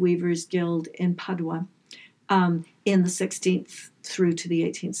worsted weavers guild in Padua in the 16th through to the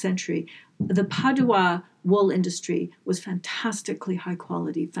 18th century. The Padua wool industry was fantastically high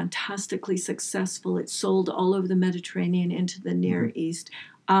quality, fantastically successful. It sold all over the Mediterranean into the Near East.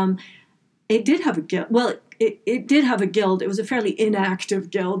 It did have a guild. Well, it did have a guild. It was a fairly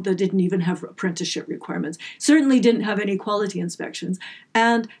inactive guild that didn't even have apprenticeship requirements. Certainly didn't have any quality inspections.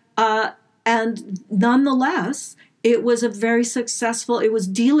 And nonetheless, it was a very successful, it was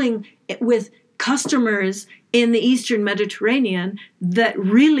dealing with customers in the Eastern Mediterranean that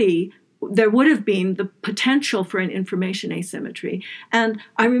really there would have been the potential for an information asymmetry. And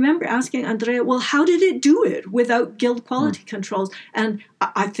I remember asking Andrea, well, how did it do it without guild quality controls? And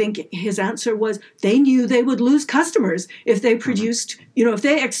I think his answer was they knew they would lose customers if they produced, if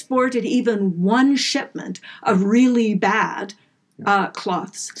they exported even one shipment of really bad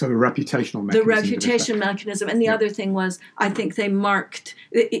cloths. So the reputational mechanism. The reputation mechanism. And the other thing was, I think they marked,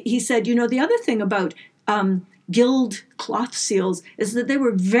 he said, the other thing about guild cloth seals is that they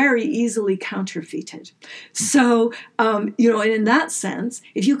were very easily counterfeited. So, and in that sense,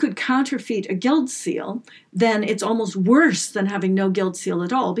 if you could counterfeit a guild seal, then it's almost worse than having no guild seal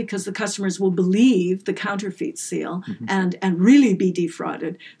at all because the customers will believe the counterfeit seal and really be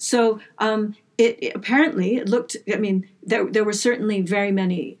defrauded. So it looked, there were certainly very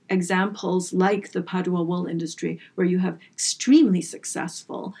many examples like the Padua wool industry where you have extremely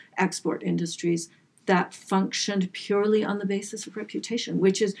successful export industries that functioned purely on the basis of reputation,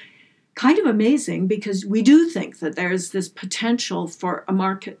 which is kind of amazing, because we do think that there's this potential for a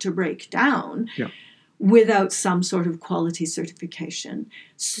market to break down without some sort of quality certification.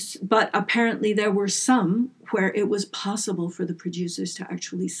 But apparently there were some where it was possible for the producers to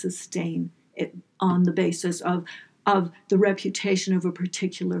actually sustain it on the basis of the reputation of a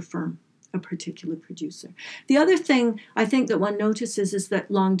particular firm, a particular producer. The other thing I think that one notices is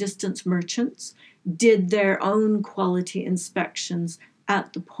that long-distance merchants did their own quality inspections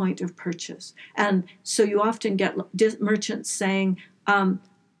at the point of purchase. And so you often get merchants saying,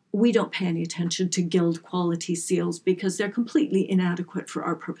 we don't pay any attention to guild quality seals because they're completely inadequate for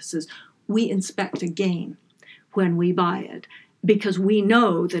our purposes. We inspect again when we buy it, because we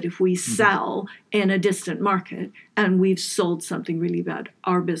know that if we sell in a distant market and we've sold something really bad,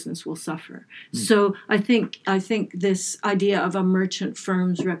 our business will suffer. So I think this idea of a merchant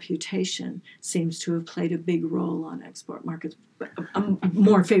firm's reputation seems to have played a big role on export markets, a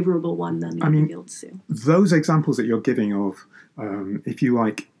more favorable one than the guild seal. Those examples that you're giving of, if you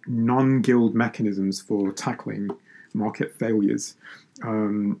like, non-guild mechanisms for tackling market failures,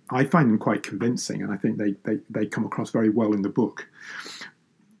 I find them quite convincing, and I think they come across very well in the book.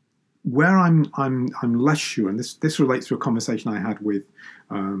 Where I'm less sure, and this relates to a conversation I had with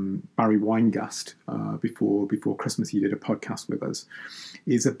Barry Weingast before Christmas. He did a podcast with us,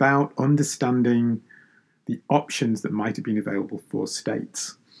 is about understanding the options that might have been available for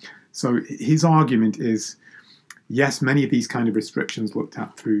states. So his argument is, yes, many of these kind of restrictions looked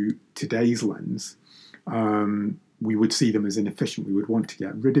at through today's lens, we would see them as inefficient. We would want to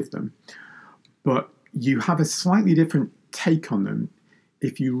get rid of them. But you have a slightly different take on them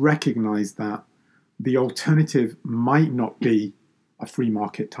if you recognize that the alternative might not be a free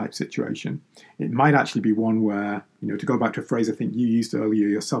market type situation. It might actually be one where, to go back to a phrase I think you used earlier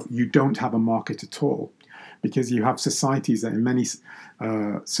yourself, you don't have a market at all, because you have societies that in many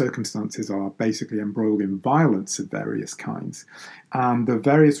circumstances are basically embroiled in violence of various kinds. And the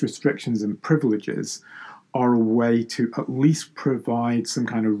various restrictions and privileges are a way to at least provide some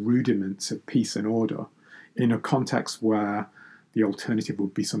kind of rudiments of peace and order in a context where the alternative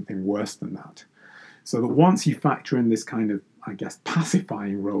would be something worse than that. So that once you factor in this kind of, I guess,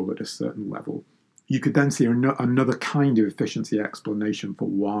 pacifying role at a certain level, you could then see another kind of efficiency explanation for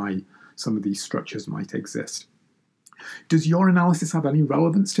why some of these structures might exist. Does your analysis have any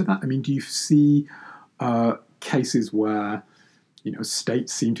relevance to that? I mean, do you see cases where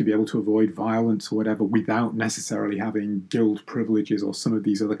states seem to be able to avoid violence or whatever without necessarily having guild privileges or some of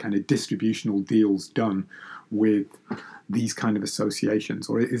these other kind of distributional deals done with these kind of associations?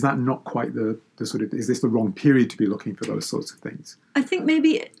 Or is that not quite the sort of, is this the wrong period to be looking for those sorts of things? I think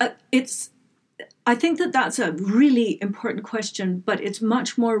maybe I think that's a really important question, but it's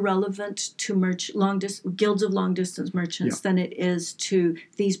much more relevant to guilds of long-distance merchants than it is to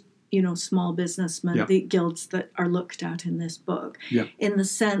these small businessmen, the guilds that are looked at in this book, in the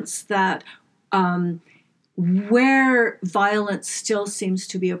sense that where violence still seems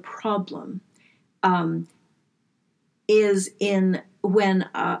to be a problem is in when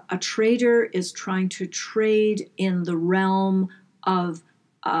a trader is trying to trade in the realm of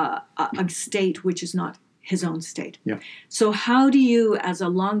a state which is not his own state. So how do you, as a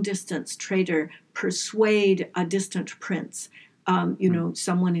long-distance trader, persuade a distant prince,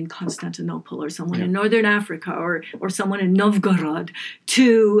 someone in Constantinople or someone in Northern Africa or someone in Novgorod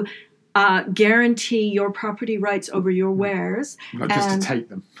to guarantee your property rights over your wares. Not just to take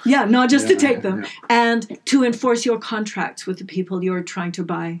them. Not just to take them. And to enforce your contracts with the people you're trying to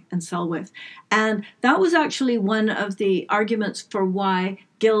buy and sell with. And that was actually one of the arguments for why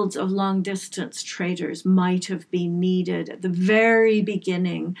guilds of long-distance traders might have been needed at the very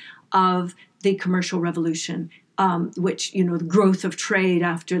beginning of the commercial revolution, which, the growth of trade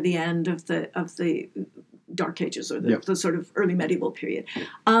after the end of the Dark Ages or the sort of early medieval period.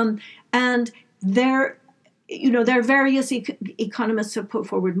 And there are various economists have put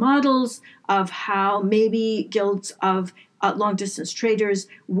forward models of how maybe guilds of long-distance traders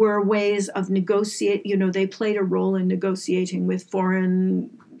were ways of negotiate. They played a role in negotiating with foreign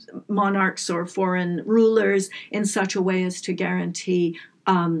monarchs or foreign rulers in such a way as to guarantee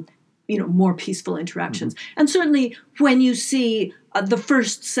more peaceful interactions. And certainly when you see the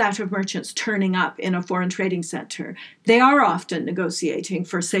first set of merchants turning up in a foreign trading center, they are often negotiating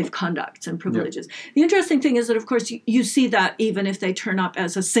for safe conducts and privileges. The interesting thing is that, of course, you see that even if they turn up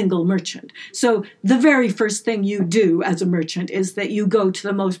as a single merchant. So the very first thing you do as a merchant is that you go to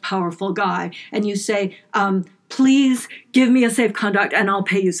the most powerful guy and you say, please give me a safe conduct and I'll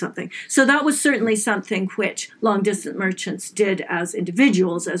pay you something. So that was certainly something which long-distance merchants did as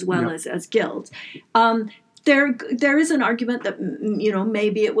individuals as well as guilds. there is an argument that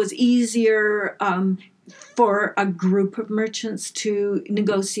maybe it was easier for a group of merchants to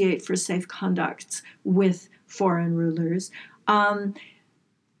negotiate for safe conducts with foreign rulers.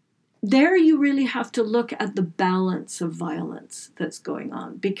 There you really have to look at the balance of violence that's going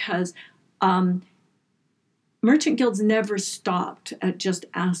on, because merchant guilds never stopped at just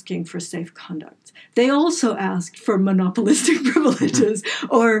asking for safe conduct. They also asked for monopolistic privileges,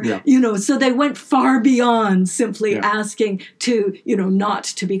 or, so they went far beyond simply asking to, not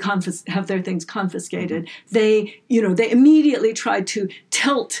to be have their things confiscated. They immediately tried to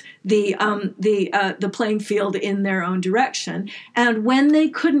tilt the playing field in their own direction. And when they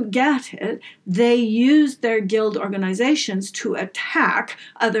couldn't get it, they used their guild organizations to attack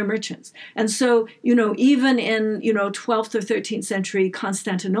other merchants. And so, even in, 12th or 13th century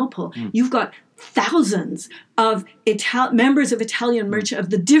Constantinople, you've got thousands of members of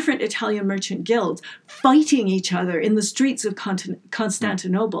the different Italian merchant guilds fighting each other in the streets of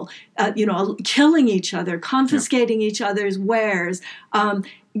Constantinople, killing each other, confiscating each other's wares,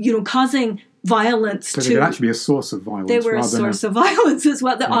 causing violence. So they could actually be a source of violence. They were a source of violence as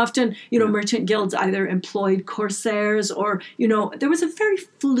well. Often, merchant guilds either employed corsairs, or, there was a very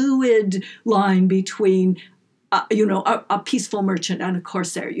fluid line between a peaceful merchant and a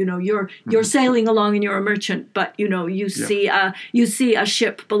corsair. You're sailing along and you're a merchant, but you see a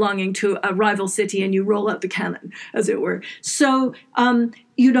ship belonging to a rival city and you roll out the cannon, as it were. So again,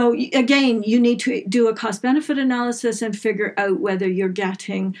 you need to do a cost-benefit analysis and figure out whether you're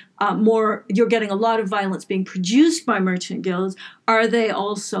getting a lot of violence being produced by merchant guilds. Are they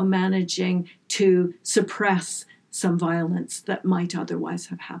also managing to suppress some violence that might otherwise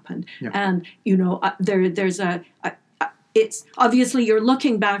have happened? And it's obviously you're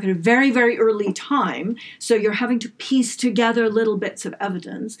looking back at a very, very early time, so you're having to piece together little bits of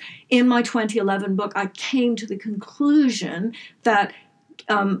evidence. In my 2011 book, I came to the conclusion that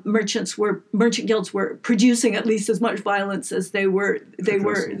merchant guilds were producing at least as much violence as they were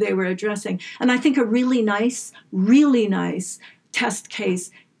addressing. And I think a really nice test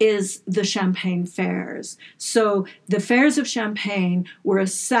case is the Champagne fairs. So the fairs of Champagne were a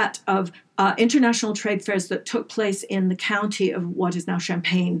set of international trade fairs that took place in the county of what is now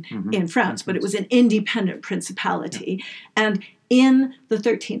Champagne in France, but it was an independent principality. And in the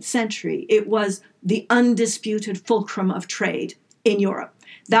 13th century, it was the undisputed fulcrum of trade in Europe.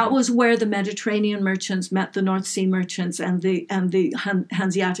 That was where the Mediterranean merchants met the North Sea merchants and the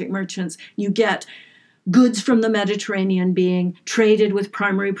Hanseatic merchants. You get goods from the Mediterranean being traded with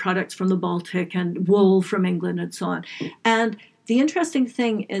primary products from the Baltic and wool from England and so on. And the interesting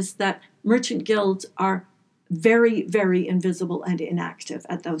thing is that merchant guilds are very, very invisible and inactive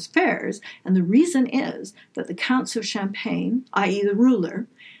at those fairs. And the reason is that the Counts of Champagne, i.e. the ruler,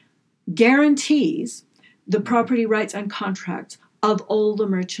 guarantees the property rights and contracts of all the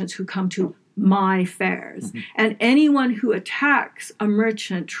merchants who come to my fairs. And anyone who attacks a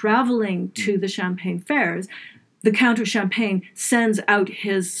merchant traveling to the Champagne fairs, the Count of Champagne sends out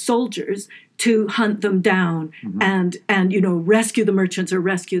his soldiers to hunt them down and rescue the merchants or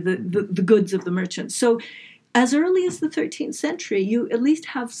rescue the goods of the merchants. So as early as the 13th century, you at least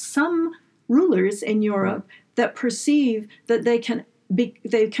have some rulers in Europe that perceive that they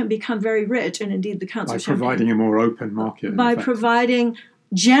can become very rich, and indeed the Counts of Champagne. By providing a more open market. By providing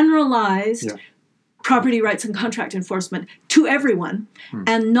generalized property rights and contract enforcement to everyone,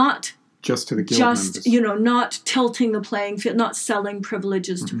 and not just to the guild members. Not tilting the playing field, not selling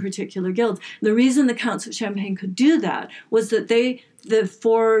privileges to particular guilds. The reason the Counts of Champagne could do that was that the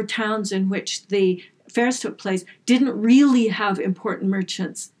 4 towns in which the fairs took place didn't really have important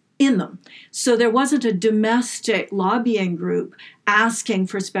merchants in them. So there wasn't a domestic lobbying group asking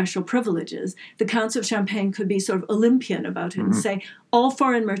for special privileges. The Counts of Champagne could be sort of Olympian about it and say, all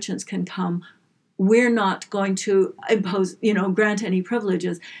foreign merchants can come. We're not going to impose, grant any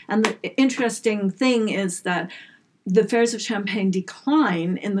privileges. And the interesting thing is that the fairs of Champagne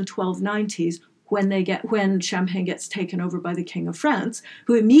decline in the 1290s when Champagne gets taken over by the King of France,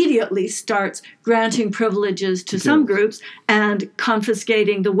 who immediately starts granting privileges to some groups and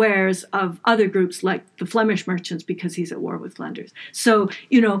confiscating the wares of other groups like the Flemish merchants because he's at war with Flanders. So,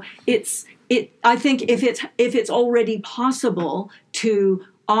 I think if it's already possible to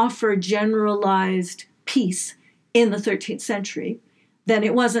offer generalized peace in the 13th century, then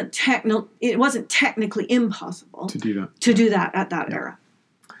it wasn't technically impossible to do that at that era.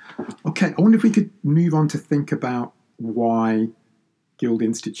 Okay, I wonder if we could move on to think about why guild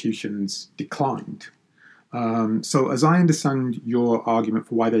institutions declined. So as I understand your argument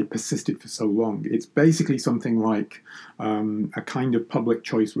for why they persisted for so long, it's basically something like a kind of public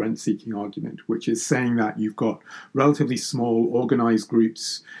choice rent-seeking argument, which is saying that you've got relatively small organized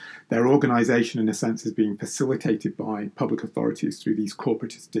groups. Their organization, in a sense, is being facilitated by public authorities through these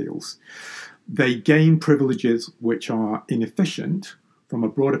corporatist deals. They gain privileges which are inefficient from a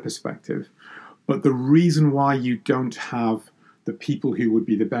broader perspective, but the reason why you don't have the people who would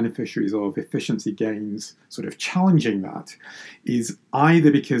be the beneficiaries of efficiency gains sort of challenging that is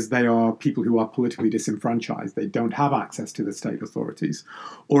either because they are people who are politically disenfranchised, they don't have access to the state authorities,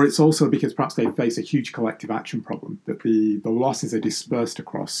 or it's also because perhaps they face a huge collective action problem, that the losses are dispersed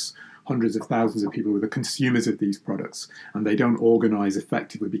across hundreds of thousands of people who are the consumers of these products, and they don't organize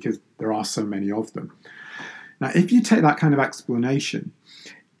effectively because there are so many of them. Now, if you take that kind of explanation,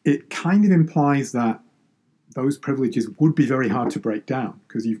 it kind of implies that those privileges would be very hard to break down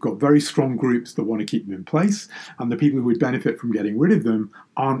because you've got very strong groups that want to keep them in place, and the people who would benefit from getting rid of them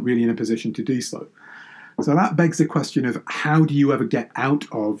aren't really in a position to do so. So that begs the question of how do you ever get out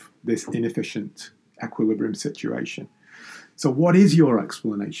of this inefficient equilibrium situation? So what is your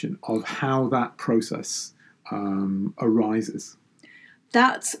explanation of how that process arises?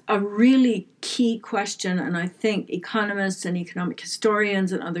 That's a really key question, and I think economists and economic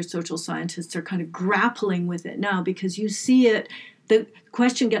historians and other social scientists are kind of grappling with it now, because you see it, the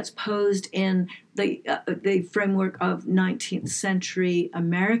question gets posed in the framework of 19th century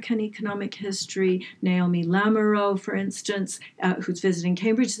American economic history. Naomi Lamoureux, for instance, who's visiting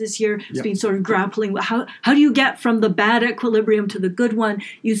Cambridge this year, has been sort of grappling with how do you get from the bad equilibrium to the good one?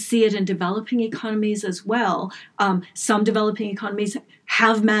 You see it in developing economies as well. Some developing economies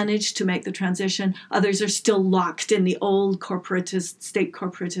have managed to make the transition. Others are still locked in the old corporatist, state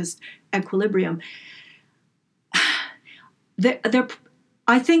corporatist equilibrium.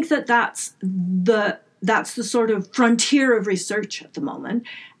 I think that's the sort of frontier of research at the moment.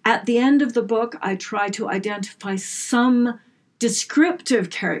 At the end of the book, I try to identify some descriptive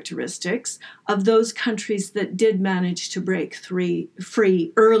characteristics of those countries that did manage to break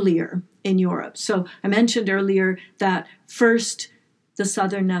free earlier in Europe. So I mentioned earlier that first the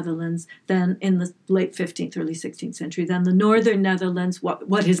southern Netherlands, then in the late 15th, early 16th century, then the northern Netherlands,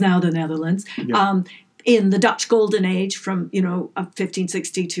 what is now the Netherlands, in the Dutch Golden Age from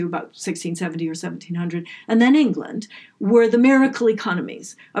 1560 to about 1670 or 1700, and then England, were the miracle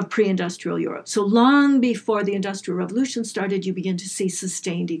economies of pre-industrial Europe. So long before the Industrial Revolution started, you begin to see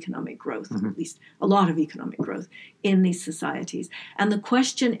sustained economic growth, at least a lot of economic growth in these societies. And the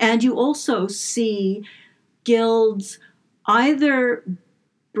question, and you also see guilds either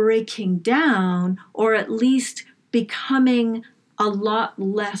breaking down or at least becoming a lot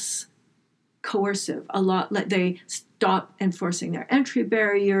less coercive, they stop enforcing their entry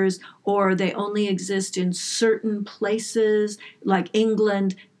barriers, or they only exist in certain places like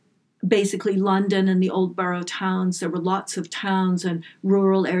England, basically London and the old borough towns. There were lots of towns and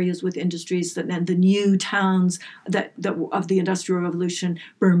rural areas with industries, and the new towns that of the Industrial Revolution,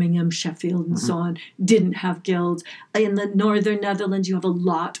 Birmingham, Sheffield, and so on, didn't have guilds. In the northern Netherlands, you have a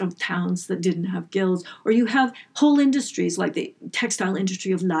lot of towns that didn't have guilds, or you have whole industries like the textile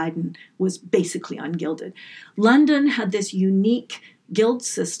industry of Leiden was basically ungilded. London had this unique guild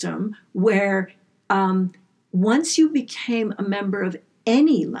system where once you became a member of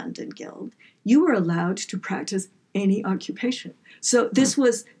any London guild, you were allowed to practice any occupation. So this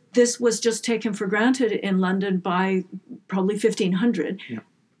was just taken for granted in London by probably 1500. Yeah.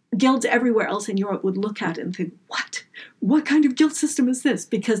 Guilds everywhere else in Europe would look at it and think, what kind of guild system is this?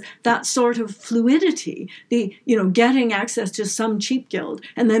 Because that sort of fluidity, getting access to some cheap guild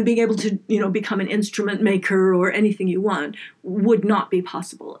and then being able to, become an instrument maker or anything you want would not be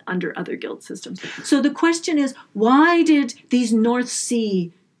possible under other guild systems. So the question is, why did these North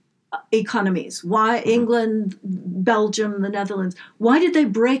Sea economies, why England, Belgium, the Netherlands, why did they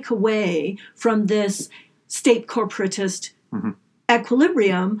break away from this state corporatist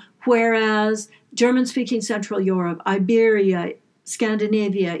equilibrium, whereas German-speaking Central Europe, Iberia,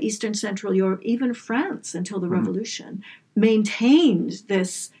 Scandinavia, Eastern Central Europe, even France until the Revolution maintained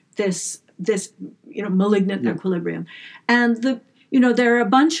this malignant equilibrium. And there are a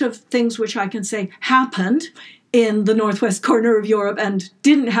bunch of things which I can say happened in the northwest corner of Europe and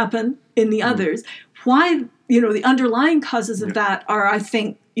didn't happen in the others. Why, the underlying causes of that are, I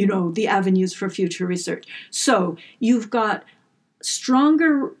think, the avenues for future research. So you've got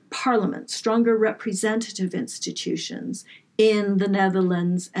stronger parliaments, stronger representative institutions in the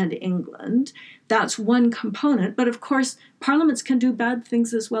Netherlands and England. that's one component. But of course, parliaments can do bad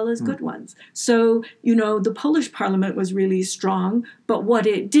things as well as good ones. So, the Polish parliament was really strong, but what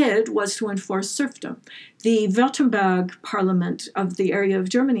it did was to enforce serfdom. The Württemberg parliament of the area of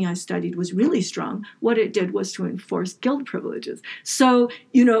Germany I studied was really strong. What it did was to enforce guild privileges. So,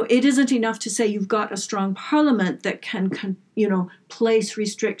 it isn't enough to say you've got a strong parliament that can place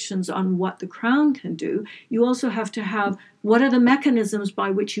restrictions on what the crown can do. You also have to have, what are the mechanisms by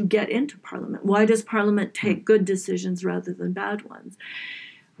which you get into parliament? Why does parliament take good decisions rather than bad ones?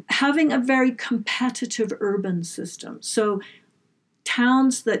 Having a very competitive urban system. So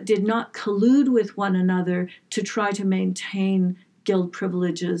towns that did not collude with one another to try to maintain guild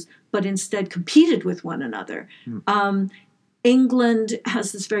privileges, but instead competed with one another. England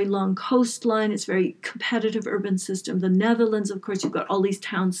has this very long coastline. It's a very competitive urban system. The Netherlands, of course, you've got all these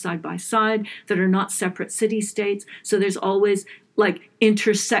towns side by side that are not separate city-states. So there's always like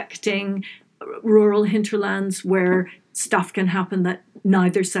intersecting rural hinterlands where stuff can happen that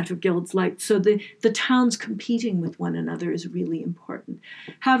neither set of guilds like. So the towns competing with one another is really important.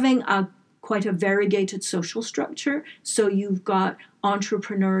 Having quite a variegated social structure. So you've got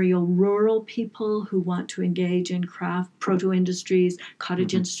entrepreneurial rural people who want to engage in craft, proto-industries,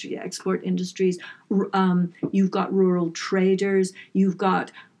 cottage industry, export industries. You've got rural traders. You've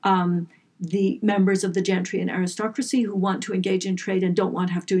got the members of the gentry and aristocracy who want to engage in trade and don't want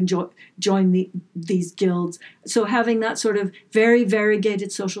to have to join these guilds. So having that sort of very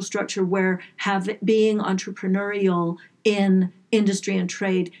variegated social structure where being entrepreneurial in industry and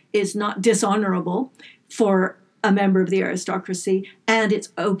trade is not dishonorable for a member of the aristocracy, and it's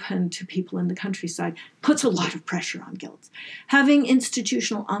open to people in the countryside, puts a lot of pressure on guilds. Having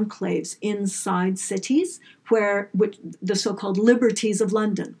institutional enclaves inside cities, which the so-called liberties of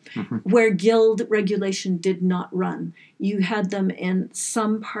London, where guild regulation did not run. You had them in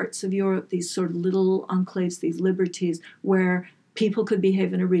some parts of Europe, these sort of little enclaves, these liberties, where people could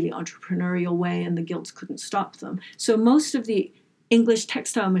behave in a really entrepreneurial way and the guilds couldn't stop them. So most of the English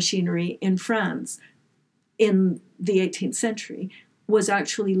textile machinery in France in the 18th century was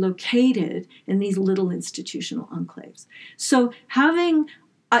actually located in these little institutional enclaves. So I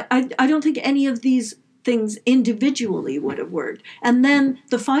don't think any of these things individually would have worked. And then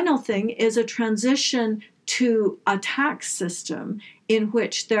the final thing is a transition to a tax system in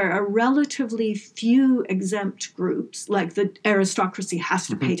which there are relatively few exempt groups, like the aristocracy has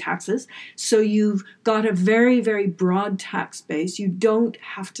to pay taxes. So you've got a very, very broad tax base. You don't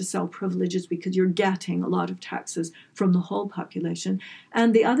have to sell privileges because you're getting a lot of taxes from the whole population.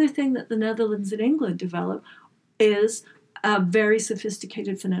 And the other thing that the Netherlands and England develop is a very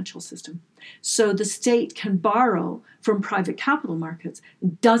sophisticated financial system. So the state can borrow from private capital markets,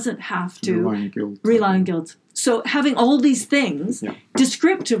 doesn't have to rely on guilds. So having all these things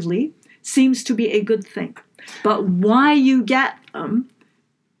descriptively seems to be a good thing. But why you get them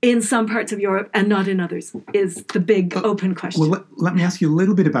in some parts of Europe and not in others is the big open question. Well, let me ask you a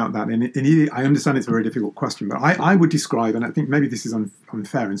little bit about that. And I understand it's a very difficult question, but I would describe, and I think maybe this is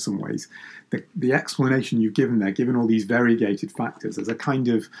unfair in some ways, the explanation you've given there, given all these variegated factors, as a kind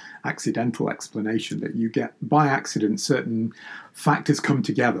of accidental explanation that you get by accident. Certain factors come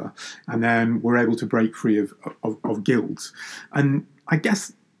together and then we're able to break free of guilds. And I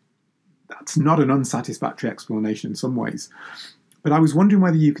guess that's not an unsatisfactory explanation in some ways. But I was wondering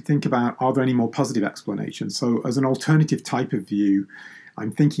whether you could think about, are there any more positive explanations? So as an alternative type of view,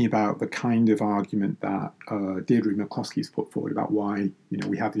 I'm thinking about the kind of argument that Deirdre McCloskey's put forward about why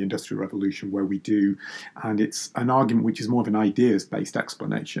we have the Industrial Revolution where we do. And it's an argument which is more of an ideas-based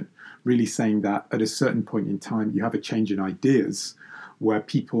explanation, really saying that at a certain point in time, you have a change in ideas where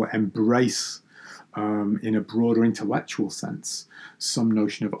people embrace, in a broader intellectual sense, some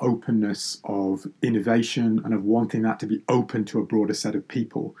notion of openness, of innovation, and of wanting that to be open to a broader set of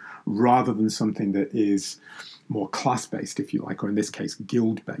people, rather than something that is more class-based, if you like, or in this case,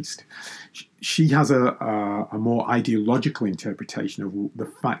 guild-based. She has a more ideological interpretation of the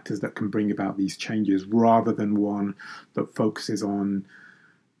factors that can bring about these changes, rather than one that focuses on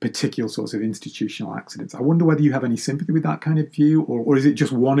particular sorts of institutional accidents. I wonder whether you have any sympathy with that kind of view, or is it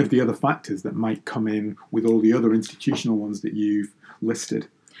just one of the other factors that might come in with all the other institutional ones that you've listed?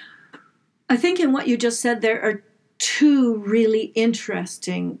 I think in what you just said, there are two really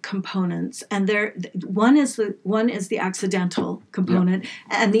interesting components, and one is the accidental component,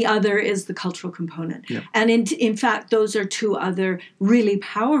 and the other is the cultural component. And in fact, those are two other really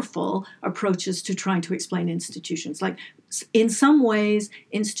powerful approaches to trying to explain institutions. Like, in some ways,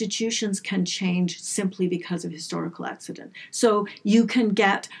 institutions can change simply because of historical accident. So you can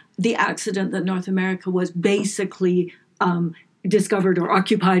get the accident that North America was basically discovered or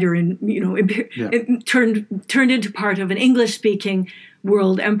occupied or turned into part of an English-speaking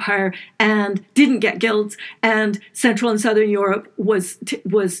world empire and didn't get guilds, and Central and Southern Europe was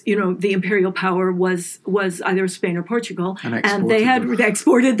the imperial power was either Spain or Portugal, and they had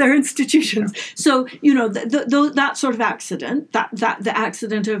exported their institutions. Yeah. So that sort of accident, that the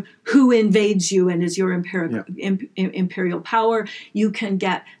accident of who invades you and is your imperial power. You can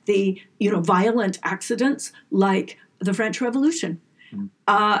get the violent accidents like the French Revolution.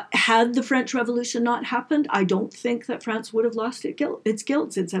 Had the French Revolution not happened, I don't think that France would have lost its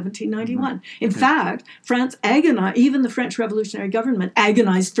guilds in 1791. Mm-hmm. In fact, France agonized, even the French revolutionary government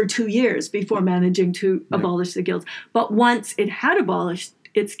agonized for 2 years before managing to abolish the guilds. But once it had abolished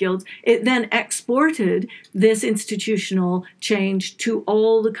its guilds, it then exported this institutional change to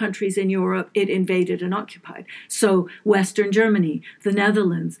all the countries in Europe it invaded and occupied. So Western Germany, the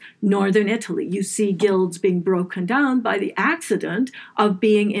Netherlands, Northern Italy, you see guilds being broken down by the accident of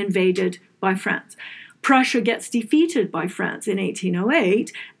being invaded by France. Prussia gets defeated by France in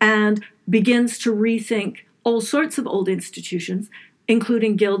 1808 and begins to rethink all sorts of old institutions,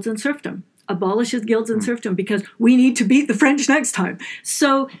 including guilds and serfdom. Abolishes guilds and serfdom because we need to beat the French next time.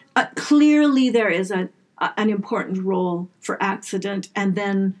 So clearly there is an important role for accident and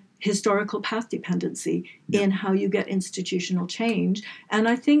then historical path dependency in how you get institutional change. And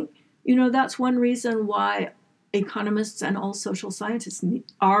I think, that's one reason why economists and all social scientists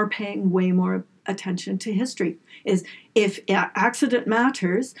are paying way more attention to history, is if accident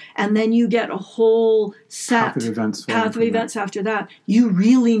matters and then you get a whole set path of events after that, you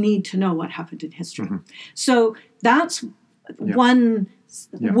really need to know what happened in history. Mm-hmm. So that's one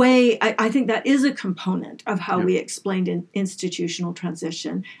way. I think that is a component of how we explained institutional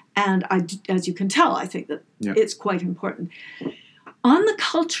transition. And as you can tell, I think that it's quite important. On the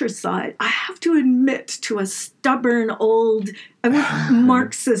culture side, I have to admit to a stubborn old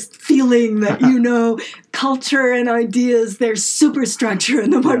Marxist feeling that, culture and ideas, they're superstructure,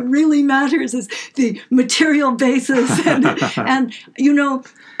 and what really matters is the material basis. I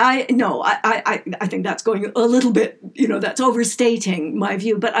think that's going a little bit, that's overstating my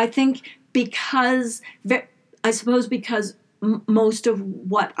view. But I think because most of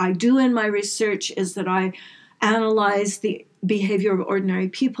what I do in my research is that I analyze the behavior of ordinary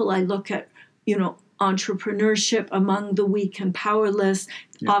people. I look at, entrepreneurship among the weak and powerless,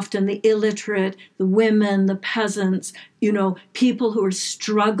 often the illiterate, the women, the peasants, people who are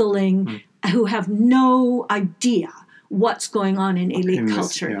struggling, who have no idea what's going on in elite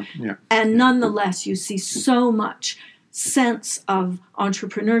culture. Nonetheless, you see so much sense of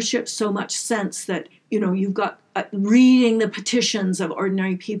entrepreneurship, so much sense that, you've got reading the petitions of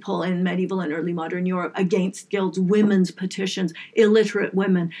ordinary people in medieval and early modern Europe against guilds, women's petitions, illiterate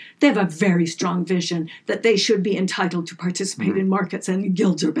women. They have a very strong vision that they should be entitled to participate in markets and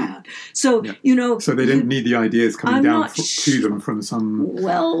guilds are bad. So, So they didn't need the ideas coming down to them from some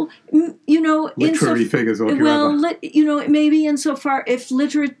literary figures or whoever. Well, maybe insofar if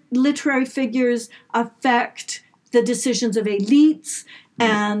literary figures affect the decisions of elites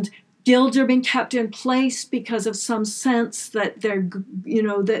and guilds are being kept in place because of some sense that they're,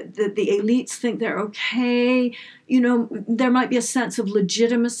 that the elites think they're okay. There might be a sense of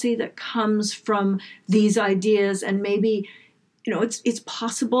legitimacy that comes from these ideas, and maybe, it's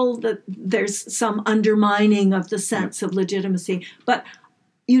possible that there's some undermining of the sense of legitimacy. But,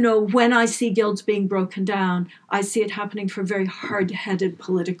 when I see guilds being broken down, I see it happening for very hard-headed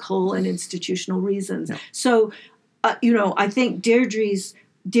political and institutional reasons. Yeah. So, I think Deirdre's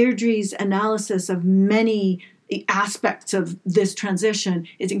analysis of many aspects of this transition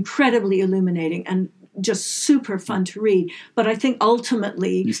is incredibly illuminating and just super fun to read. But I think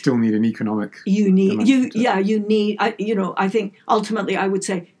ultimately you still need an economic. I think ultimately I would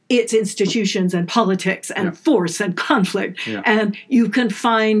say it's institutions and politics and force and conflict, and you can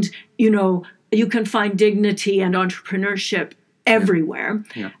find dignity and entrepreneurship everywhere,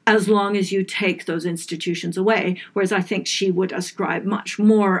 as long as you take those institutions away. Whereas I think she would ascribe much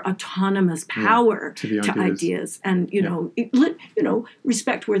more autonomous power to ideas. And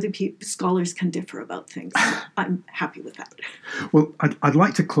respect where the scholars can differ about things. I'm happy with that. Well, I'd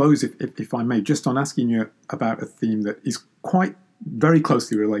like to close, if I may, just on asking you about a theme that is quite very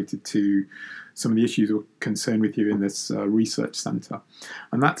closely related to some of the issues we're concerned with you in this research centre,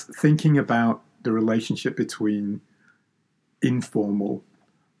 and that's thinking about the relationship between informal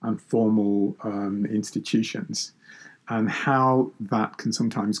and formal institutions and how that can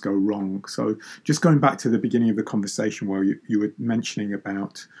sometimes go wrong. So just going back to the beginning of the conversation where you were mentioning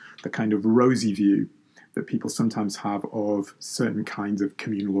about the kind of rosy view that people sometimes have of certain kinds of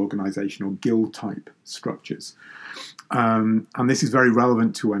communal organisation or guild-type structures. And this is very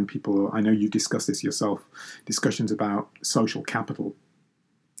relevant to when people, I know you discussed this yourself, discussions about social capital.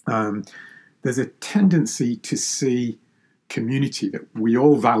 There's a tendency to see community that we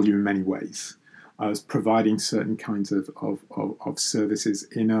all value in many ways as providing certain kinds of services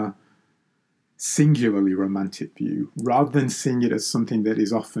in a singularly romantic view, rather than seeing it as something that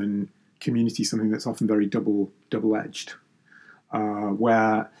is often community, something that's often very double-edged,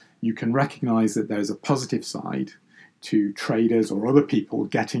 where you can recognize that there's a positive side to traders or other people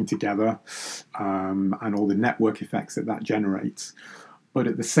getting together and all the network effects that generates, but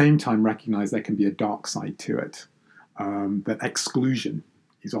at the same time recognize there can be a dark side to it, that exclusion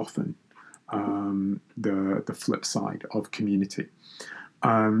is often the flip side of community.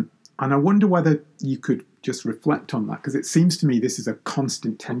 And I wonder whether you could just reflect on that, because it seems to me this is a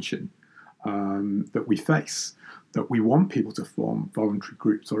constant tension that we face, that we want people to form voluntary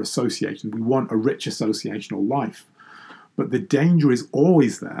groups or associations. We want a rich associational life. But the danger is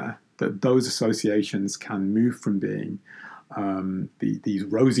always there that those associations can move from being these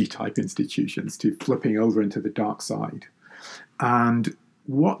rosy type institutions to flipping over into the dark side. And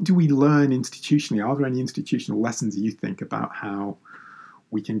what do we learn institutionally? Are there any institutional lessons you think about how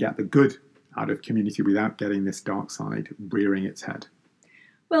we can get the good out of community without getting this dark side rearing its head?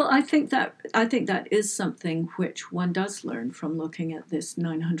 Well, I think that is something which one does learn from looking at this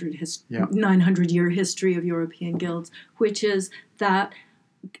 900-year history of European guilds, which is that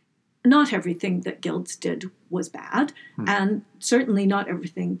not everything that guilds did was bad, and certainly not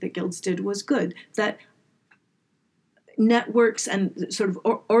everything that guilds did was good. That networks and sort of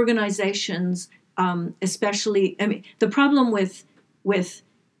organizations, especially, the problem with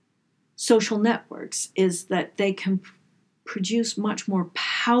social networks is that they can produce much more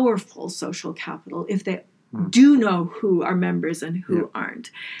powerful social capital if they do know who are members and who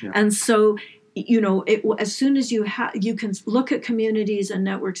aren't. Yeah. And so, as soon as you can look at communities and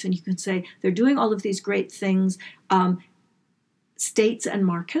networks and you can say they're doing all of these great things. States and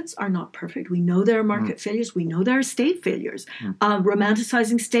markets are not perfect. We know there are market failures. We know there are state failures.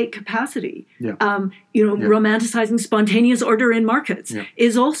 Romanticizing state capacity, romanticizing spontaneous order in markets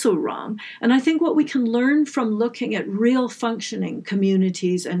is also wrong. And I think what we can learn from looking at real functioning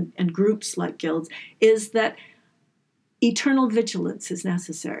communities and groups like guilds is that eternal vigilance is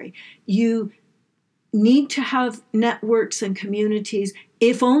necessary. You need to have networks and communities,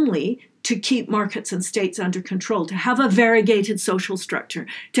 if only to keep markets and states under control, to have a variegated social structure,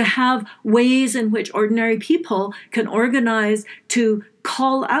 to have ways in which ordinary people can organize to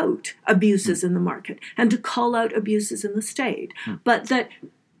call out abuses in the market and to call out abuses in the state. But that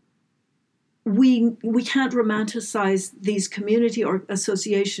we can't romanticize these community or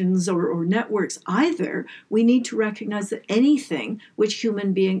associations or networks either. We need to recognize that anything which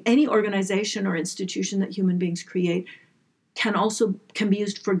any organization or institution that human beings create can be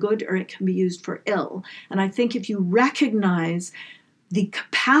used for good or it can be used for ill. And I think if you recognize the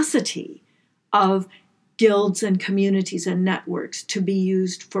capacity of guilds and communities and networks to be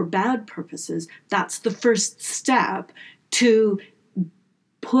used for bad purposes, that's the first step to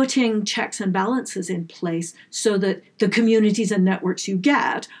putting checks and balances in place so that the communities and networks you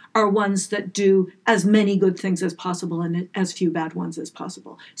get are ones that do as many good things as possible and as few bad ones as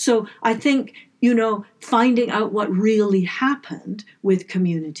possible. So I think, finding out what really happened with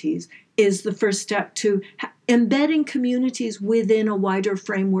communities is the first step to embedding communities within a wider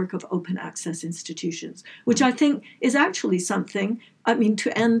framework of open access institutions, which I think is actually something,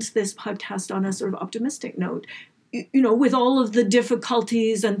 to end this podcast on a sort of optimistic note, with all of the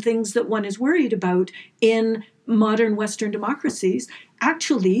difficulties and things that one is worried about in modern Western democracies,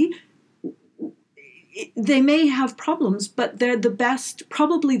 actually, they may have problems, but they're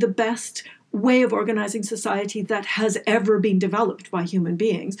probably the best way of organizing society that has ever been developed by human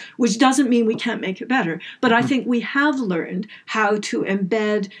beings, which doesn't mean we can't make it better. But I think we have learned how to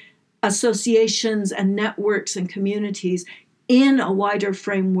embed associations and networks and communities in a wider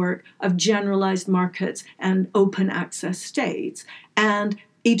framework of generalized markets and open access states. And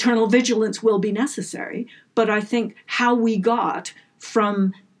eternal vigilance will be necessary. But I think how we got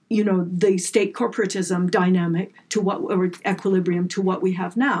from the state corporatism dynamic or equilibrium to what we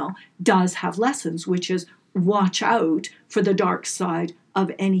have now does have lessons, which is watch out for the dark side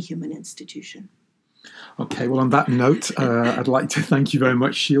of any human institution. Okay, well, on that note, I'd like to thank you very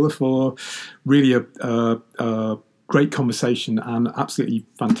much, Sheilagh, for really a great conversation and absolutely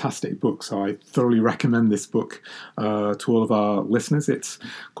fantastic book. So I thoroughly recommend this book to all of our listeners. It's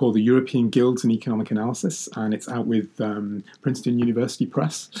called The European Guilds in Economic Analysis, and it's out with Princeton University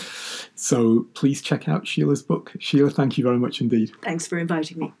Press. So please check out Sheilagh's book. Sheilagh, thank you very much indeed. Thanks for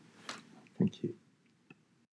inviting me. Thank you.